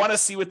 If you want to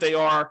see what they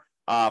are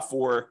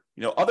for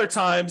other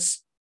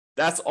times,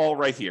 that's all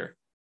right here.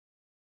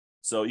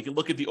 So you can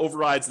look at the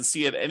overrides and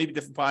see it at any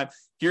different time.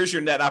 Here's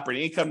your net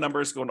operating income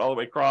numbers going all the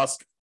way across.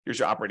 Here's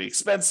your operating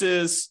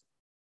expenses.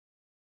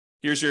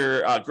 Here's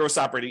your gross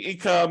operating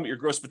income, your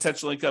gross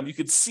potential income. You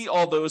can see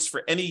all those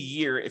for any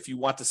year if you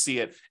want to see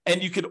it,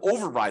 and you can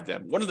override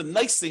them. One of the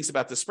nice things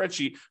about this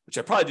spreadsheet, which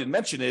I probably didn't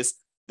mention, is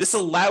this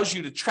allows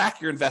you to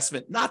track your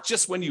investment, not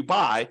just when you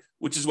buy,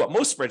 which is what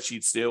most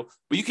spreadsheets do,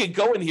 but you can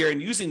go in here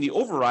and using the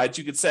overrides,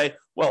 you could say,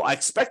 well, I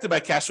expected my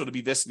cash flow to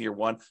be this in year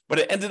 1, but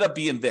it ended up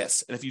being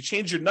this. And if you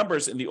change your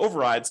numbers in the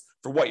overrides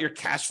for what your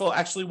cash flow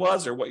actually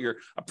was, or what your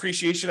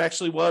appreciation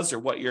actually was, or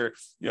what your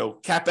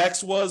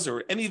CapEx was,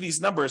 or any of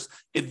these numbers,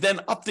 it then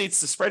updates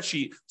the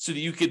spreadsheet so that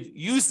you could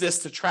use this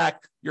to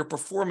track your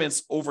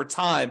performance over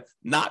time,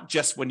 not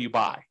just when you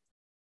buy.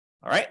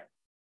 All right.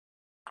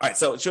 All right,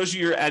 so it shows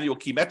you your annual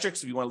key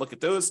metrics if you want to look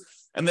at those.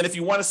 And then if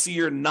you want to see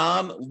your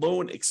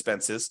non-loan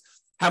expenses,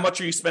 how much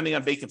are you spending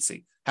on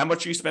vacancy? How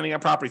much are you spending on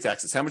property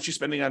taxes? How much are you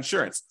spending on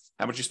insurance?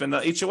 How much you spend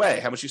on HOA?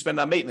 How much you spend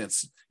on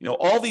maintenance?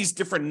 All these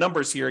different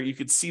numbers here, you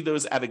could see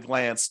those at a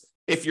glance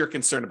if you're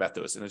concerned about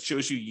those. And it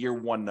shows you year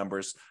one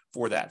numbers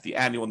for that, the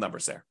annual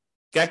numbers there.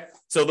 Okay.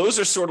 So those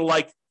are sort of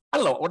like, I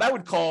don't know, what I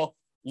would call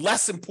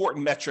less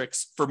important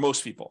metrics for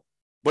most people.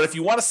 But if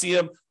you want to see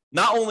them,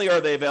 not only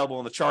are they available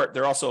in the chart,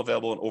 they're also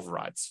available in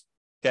overrides.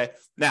 Okay.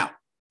 Now,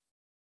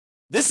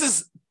 this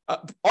is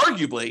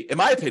arguably, in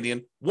my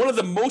opinion, one of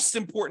the most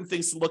important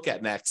things to look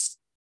at next,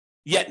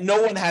 yet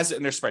no one has it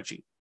in their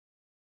spreadsheet.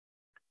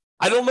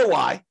 I don't know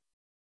why.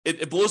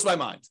 It blows my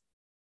mind.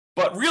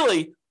 But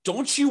really,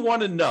 don't you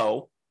want to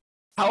know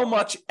how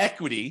much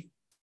equity,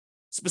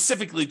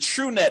 specifically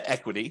true net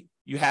equity,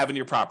 you have in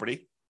your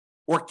property,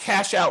 or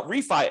cash out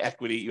refi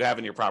equity you have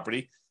in your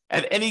property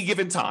at any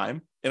given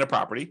time in a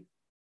property?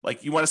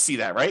 Like, you want to see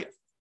that, right?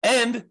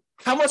 And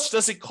how much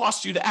does it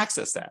cost you to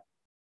access that?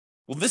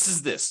 Well, this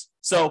is this.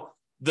 So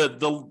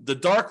the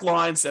dark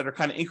lines that are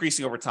kind of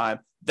increasing over time,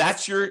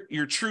 that's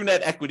your true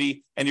net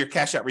equity and your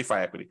cash out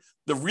refi equity.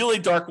 The really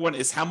dark one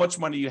is how much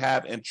money you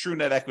have in true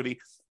net equity,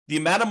 the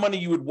amount of money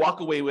you would walk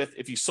away with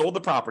if you sold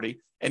the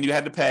property and you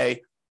had to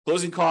pay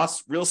closing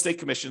costs, real estate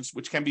commissions,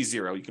 which can be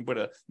zero. You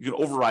can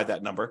override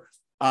that number.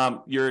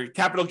 Your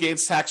capital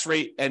gains tax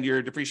rate and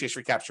your depreciation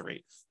recapture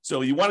rate.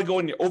 So you want to go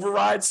in your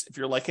overrides. If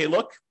you're like, hey,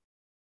 look,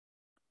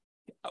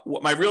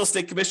 what my real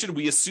estate commission,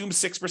 we assume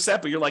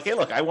 6%, but you're like, hey,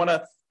 look, I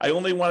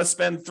only want to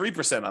spend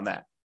 3% on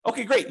that.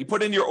 Okay, great. You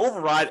put in your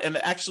override and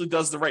it actually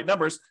does the right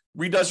numbers,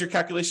 redoes your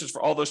calculations for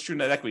all those true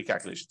net equity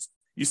calculations.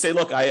 You say,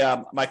 look,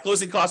 my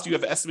closing costs, you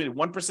have estimated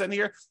 1%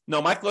 here.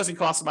 No, my closing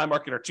costs in my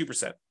market are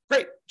 2%.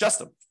 Great, adjust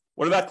them.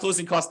 What about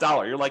closing cost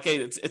dollar? You're like, hey,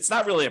 it's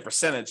not really a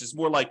percentage. It's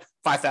more like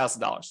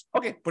 $5,000.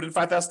 Okay, put in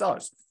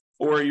 $5,000.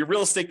 Or your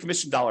real estate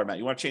commission dollar amount.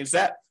 You want to change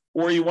that?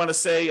 Or you want to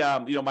say,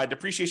 my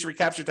depreciation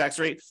recapture tax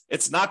rate,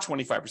 it's not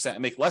 25%. I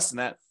make less than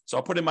that, so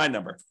I'll put in my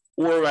number.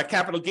 Or a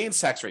capital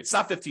gains tax rate, it's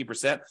not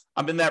 15%.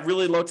 I'm in that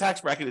really low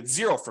tax bracket. It's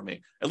zero for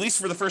me, at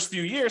least for the first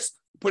few years.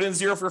 Put in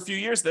zero for a few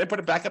years, then put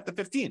it back up to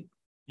 15.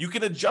 You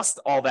can adjust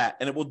all that,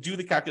 and it will do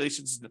the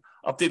calculations and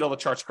update all the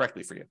charts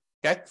correctly for you.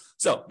 Okay,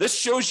 so this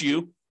shows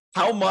you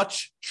how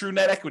much true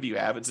net equity you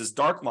have. It's this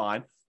dark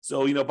line.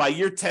 So, by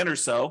year 10 or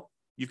so,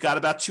 you've got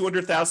about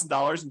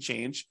 $200,000 and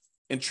change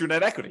in true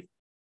net equity.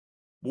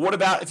 But what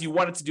about if you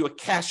wanted to do a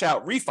cash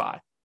out refi?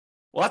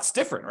 Well, that's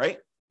different, right?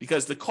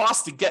 Because the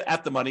cost to get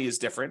at the money is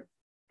different.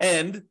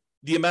 And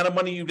the amount of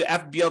money you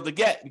have to be able to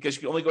get, because you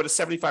can only go to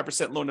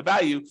 75% loan to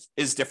value,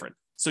 is different.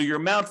 So your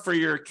amount for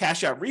your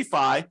cash out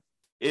refi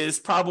is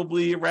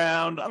probably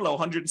around,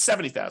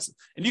 $170,000.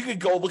 And you could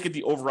go look at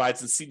the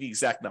overrides and see the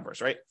exact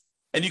numbers, right?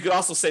 And you could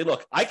also say,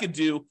 look, I don't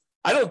do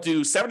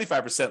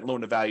 75%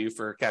 loan to value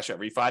for cash out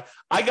refi.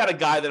 I got a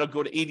guy that'll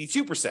go to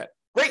 82%.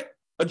 Great.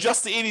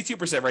 Adjust to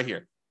 82% right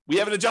here. We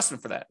have an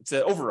adjustment for that. It's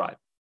an override.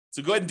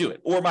 So go ahead and do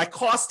it. Or my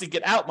cost to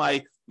get out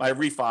my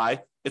refi,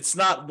 it's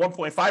not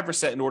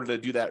 1.5% in order to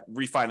do that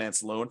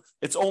refinance loan.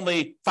 It's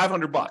only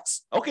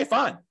 $500. Okay,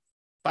 fine.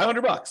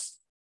 $500.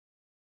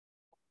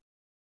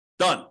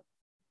 Done.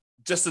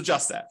 Just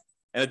adjust that.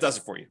 And it does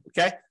it for you.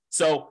 Okay.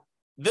 So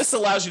this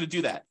allows you to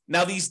do that.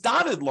 Now, these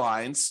dotted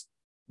lines,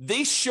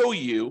 they show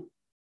you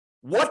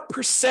what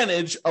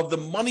percentage of the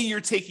money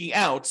you're taking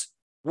out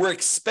were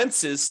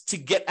expenses to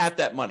get at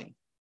that money.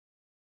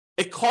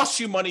 It costs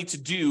you money to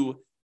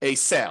do a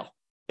sale.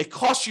 It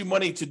costs you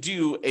money to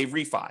do a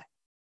refi.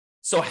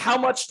 So how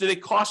much did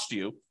it cost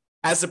you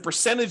as a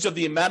percentage of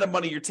the amount of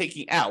money you're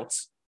taking out,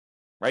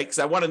 right? Because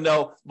I want to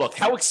know, look,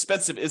 how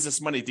expensive is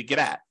this money to get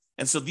at?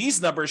 And so these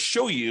numbers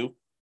show you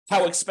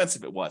how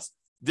expensive it was.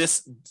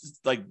 This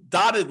like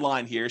dotted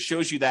line here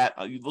shows you that,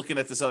 you're looking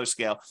at this other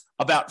scale,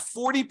 about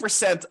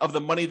 40% of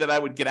the money that I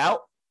would get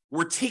out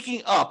were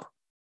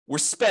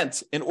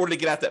spent in order to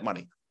get at that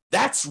money.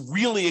 That's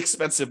really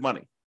expensive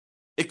money.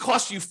 It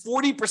costs you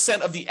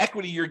 40% of the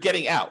equity you're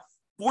getting out.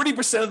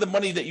 40% of the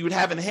money that you would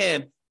have in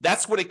hand,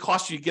 that's what it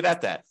costs you to get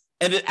at that.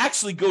 And it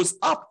actually goes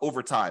up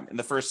over time in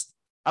the first,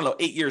 8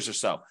 years or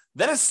so.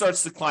 Then it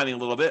starts declining a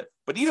little bit.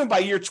 But even by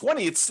year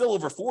 20, it's still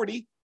over 40.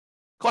 It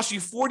costs you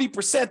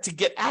 40% to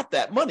get at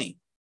that money.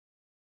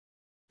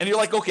 And you're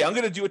like, okay, I'm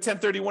going to do a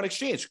 1031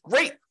 exchange.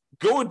 Great.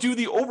 Go and do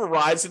the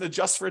overrides and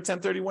adjust for a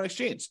 1031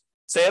 exchange.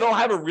 Say, I don't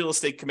have a real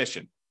estate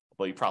commission.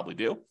 Well, you probably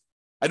do.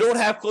 I don't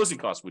have closing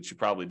costs, which you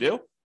probably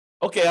do.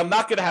 Okay, I'm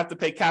not going to have to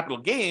pay capital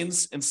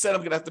gains. Instead, I'm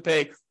going to have to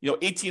pay,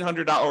 $1,800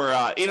 or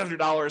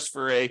 $800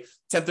 for a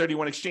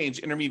 1031 exchange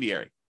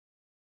intermediary.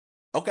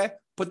 Okay,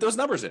 put those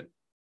numbers in.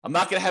 I'm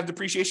not going to have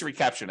depreciation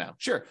recapture now.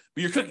 Sure,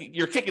 but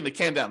you're kicking the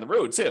can down the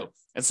road too.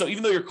 And so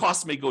even though your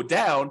costs may go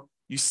down,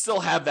 you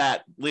still have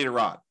that later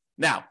on.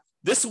 Now,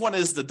 this one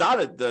is the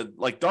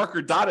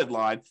darker dotted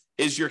line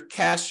is your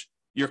cost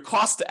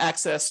to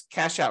access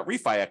cash out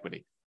refi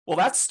equity. Well,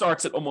 that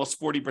starts at almost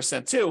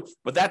 40% too,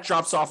 but that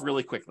drops off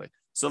really quickly.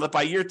 So that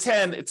by year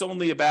 10, it's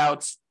only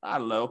about,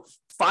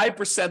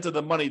 5% of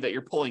the money that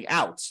you're pulling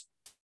out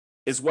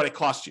is what it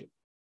costs you.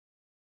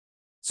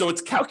 So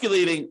it's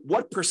calculating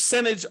what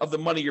percentage of the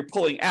money you're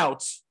pulling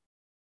out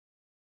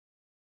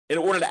in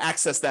order to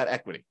access that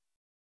equity.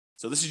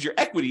 So this is your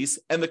equities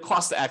and the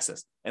cost to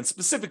access, and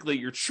specifically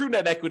your true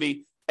net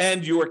equity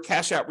and your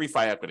cash out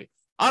refi equity.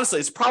 honestly,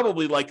 it's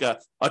probably like a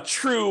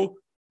true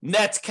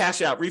net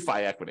cash out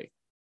refi equity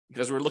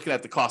because we're looking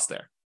at the cost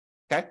there.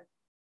 Okay.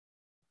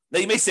 Now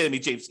you may say to me,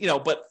 James,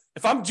 but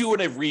if I'm doing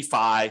a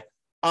refi,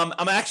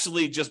 I'm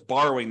actually just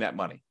borrowing that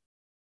money.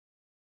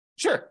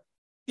 Sure.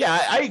 Yeah,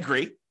 I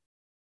agree.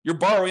 You're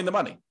borrowing the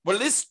money,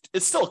 but it's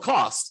still a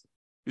cost.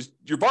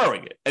 You're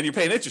borrowing it and you're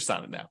paying interest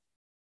on it now.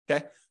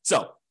 Okay.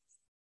 So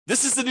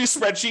this is the new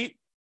spreadsheet.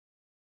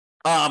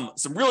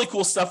 Some really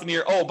cool stuff in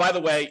here. Oh, by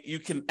the way, you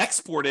can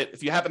export it.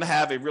 If you happen to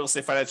have a real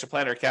estate financial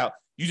planner account,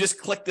 you just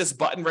click this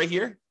button right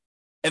here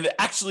and it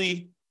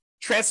actually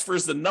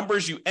transfers the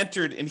numbers you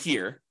entered in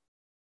here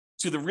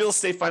to the real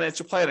estate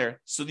financial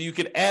planner so that you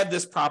can add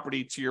this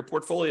property to your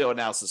portfolio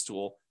analysis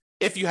tool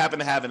if you happen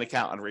to have an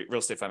account on real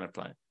estate financial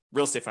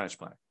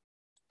planner.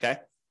 Okay.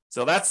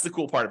 So that's the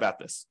cool part about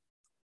this.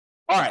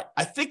 All right.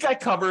 I think I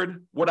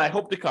covered what I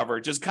hope to cover,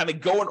 just kind of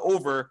going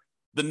over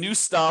the new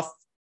stuff,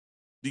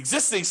 the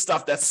existing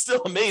stuff that's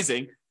still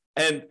amazing.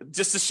 And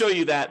just to show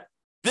you that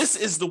this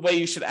is the way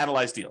you should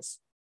analyze deals.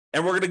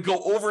 And we're going to go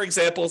over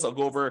examples. I'll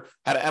go over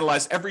how to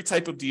analyze every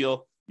type of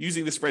deal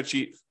using the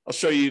spreadsheet. I'll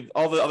show you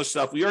all the other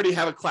stuff. We already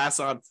have a class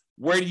on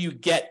where do you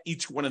get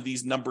each one of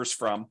these numbers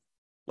from?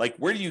 Like,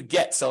 where do you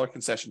get seller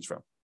concessions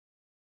from?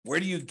 Where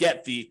do you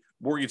get the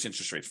mortgage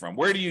interest rates from?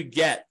 Where do you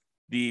get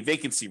the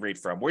vacancy rate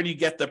from? Where do you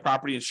get the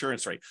property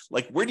insurance rate?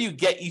 Like, where do you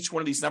get each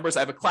one of these numbers?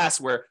 I have a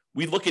class where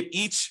we look at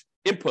each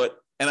input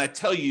and I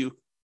tell you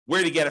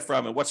where to get it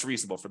from and what's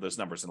reasonable for those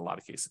numbers in a lot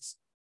of cases.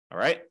 All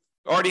right.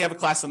 I already have a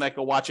class on that.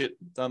 Go watch it.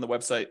 It's on the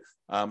website.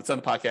 It's on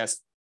the podcast.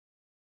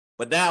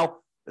 But now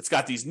it's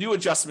got these new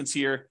adjustments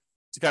here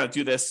to kind of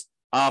do this.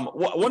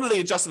 One of the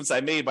adjustments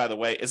I made, by the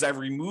way, is I've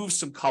removed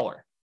some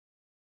color.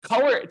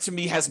 Color to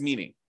me has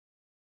meaning.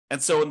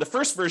 And so in the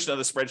first version of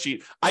the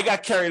spreadsheet, I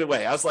got carried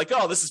away. I was like,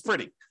 oh, this is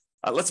pretty.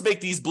 Let's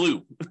make these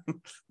blue.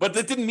 But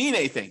that didn't mean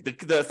anything.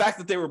 The fact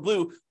that they were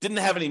blue didn't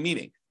have any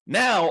meaning.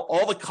 Now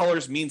all the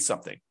colors mean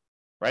something,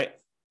 right?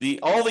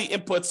 All the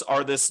inputs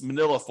are this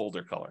manila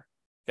folder color,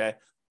 okay?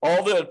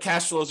 All the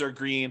cash flows are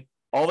green.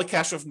 All the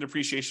cash flow from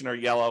depreciation are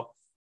yellow.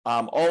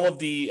 All of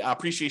the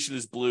appreciation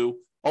is blue.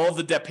 All of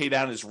the debt pay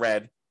down is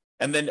red.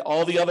 And then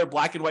all the other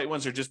black and white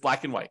ones are just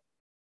black and white,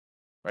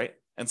 right?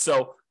 And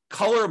so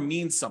color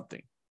means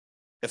something.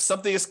 If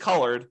something is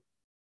colored,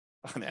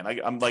 oh man,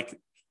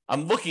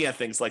 I'm looking at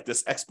things like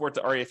this export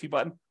to REFE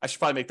button. I should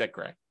probably make that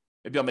gray.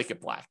 Maybe I'll make it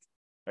black,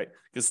 right?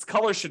 Because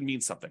color should mean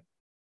something.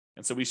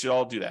 And so we should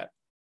all do that.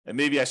 And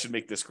maybe I should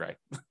make this gray.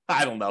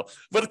 I don't know.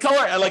 But the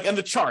color, and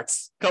the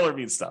charts, color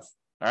means stuff.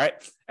 All right.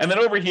 And then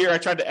over here, I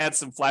tried to add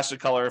some flash of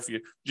color if you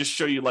just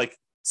show you like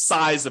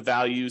size of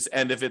values.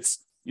 And if it's,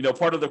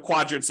 part of the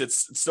quadrants,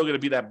 it's still going to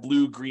be that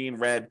blue, green,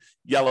 red,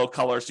 yellow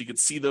color. So you can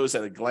see those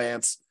at a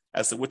glance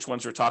as to which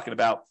ones we're talking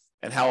about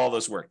and how all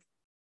those work.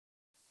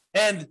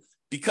 And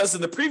because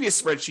in the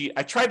previous spreadsheet,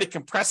 I tried to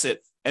compress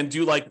it and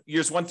do like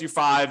years 1 through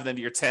 5, then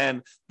year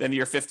 10, then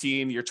year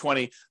 15, year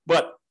 20.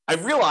 But I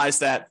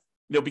realized that,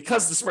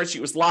 because the spreadsheet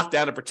was locked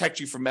down to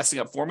protect you from messing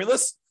up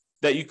formulas,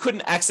 that you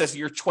couldn't access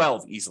year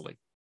 12 easily.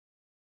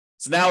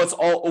 So now it's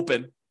all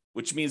open,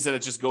 which means that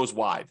it just goes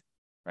wide,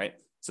 right?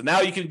 So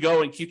now you can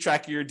go and keep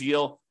track of your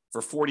deal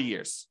for 40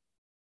 years.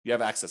 You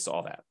have access to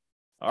all that.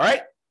 All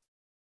right.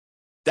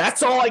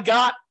 That's all I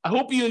got. I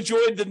hope you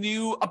enjoyed the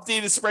new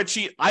updated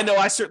spreadsheet. I know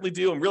I certainly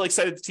do. I'm really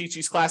excited to teach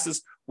these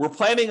classes. We're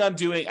planning on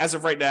doing, as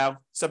of right now,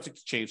 subject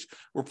to change,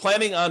 we're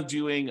planning on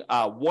doing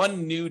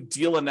one new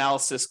deal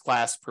analysis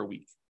class per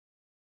week.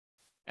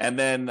 And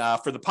then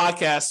for the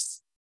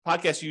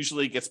podcast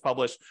usually gets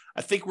published.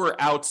 I think we're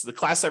out. The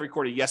class I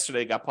recorded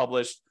yesterday got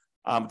published,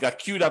 got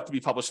queued up to be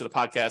published to the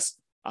podcast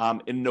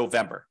in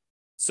November.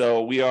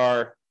 So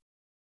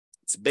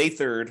it's May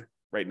 3rd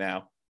right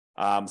now.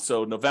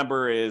 So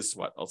November is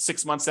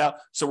 6 months out.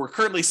 So we're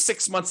currently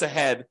 6 months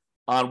ahead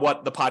on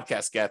what the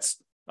podcast gets.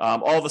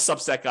 All the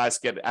Substack guys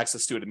get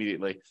access to it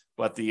immediately,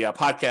 but the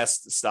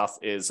podcast stuff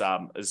is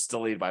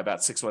delayed by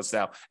about 6 months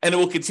now, and it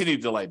will continue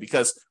to delay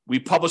because we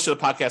publish the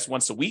podcast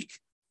once a week.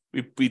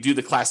 We do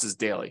the classes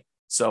daily.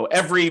 So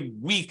every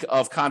week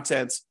of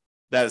content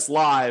that is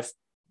live,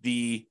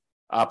 the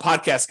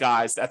podcast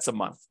guys, that's a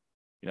month,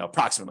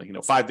 approximately,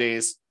 5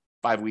 days,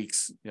 5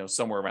 weeks,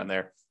 somewhere around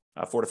there.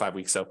 4 to 5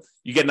 weeks. So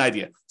you get an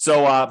idea.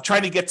 So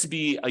trying to get to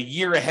be a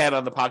year ahead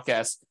on the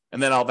podcast,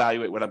 and then I'll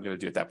evaluate what I'm going to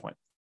do at that point.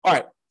 All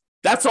right.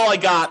 That's all I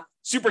got.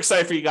 Super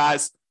excited for you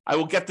guys. I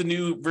will get the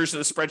new version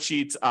of the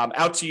spreadsheet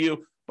out to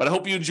you, but I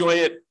hope you enjoy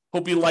it.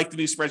 Hope you like the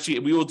new spreadsheet,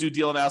 and we will do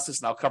deal analysis,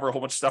 and I'll cover a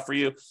whole bunch of stuff for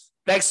you.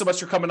 Thanks so much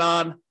for coming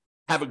on.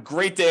 Have a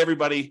great day,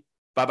 everybody.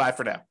 Bye-bye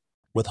for now.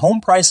 With home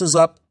prices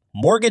up,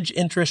 mortgage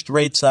interest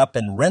rates up,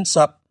 and rents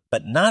up,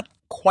 but not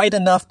quite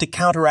enough to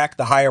counteract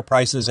the higher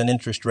prices and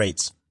interest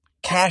rates,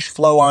 cash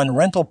flow on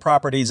rental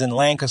properties in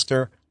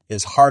Lancaster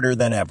is harder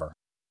than ever.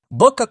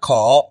 Book a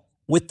call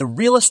with the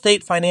Real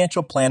Estate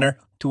Financial Planner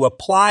to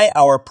apply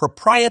our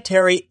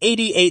proprietary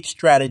 88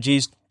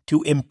 strategies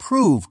to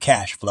improve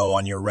cash flow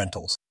on your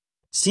rentals.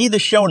 See the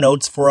show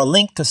notes for a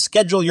link to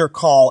schedule your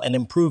call and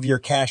improve your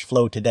cash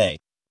flow today.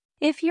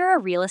 If you're a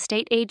real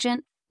estate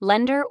agent,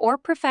 lender, or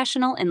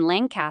professional in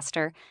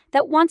Lancaster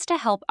that wants to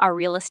help our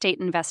real estate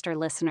investor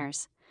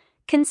listeners.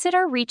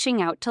 Consider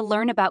reaching out to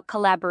learn about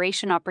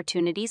collaboration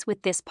opportunities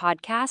with this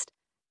podcast.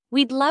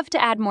 We'd love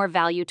to add more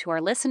value to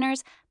our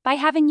listeners by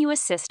having you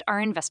assist our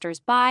investors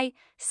buy,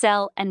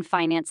 sell, and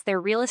finance their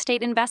real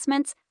estate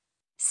investments.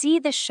 See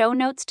the show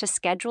notes to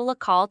schedule a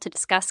call to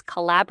discuss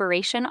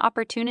collaboration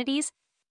opportunities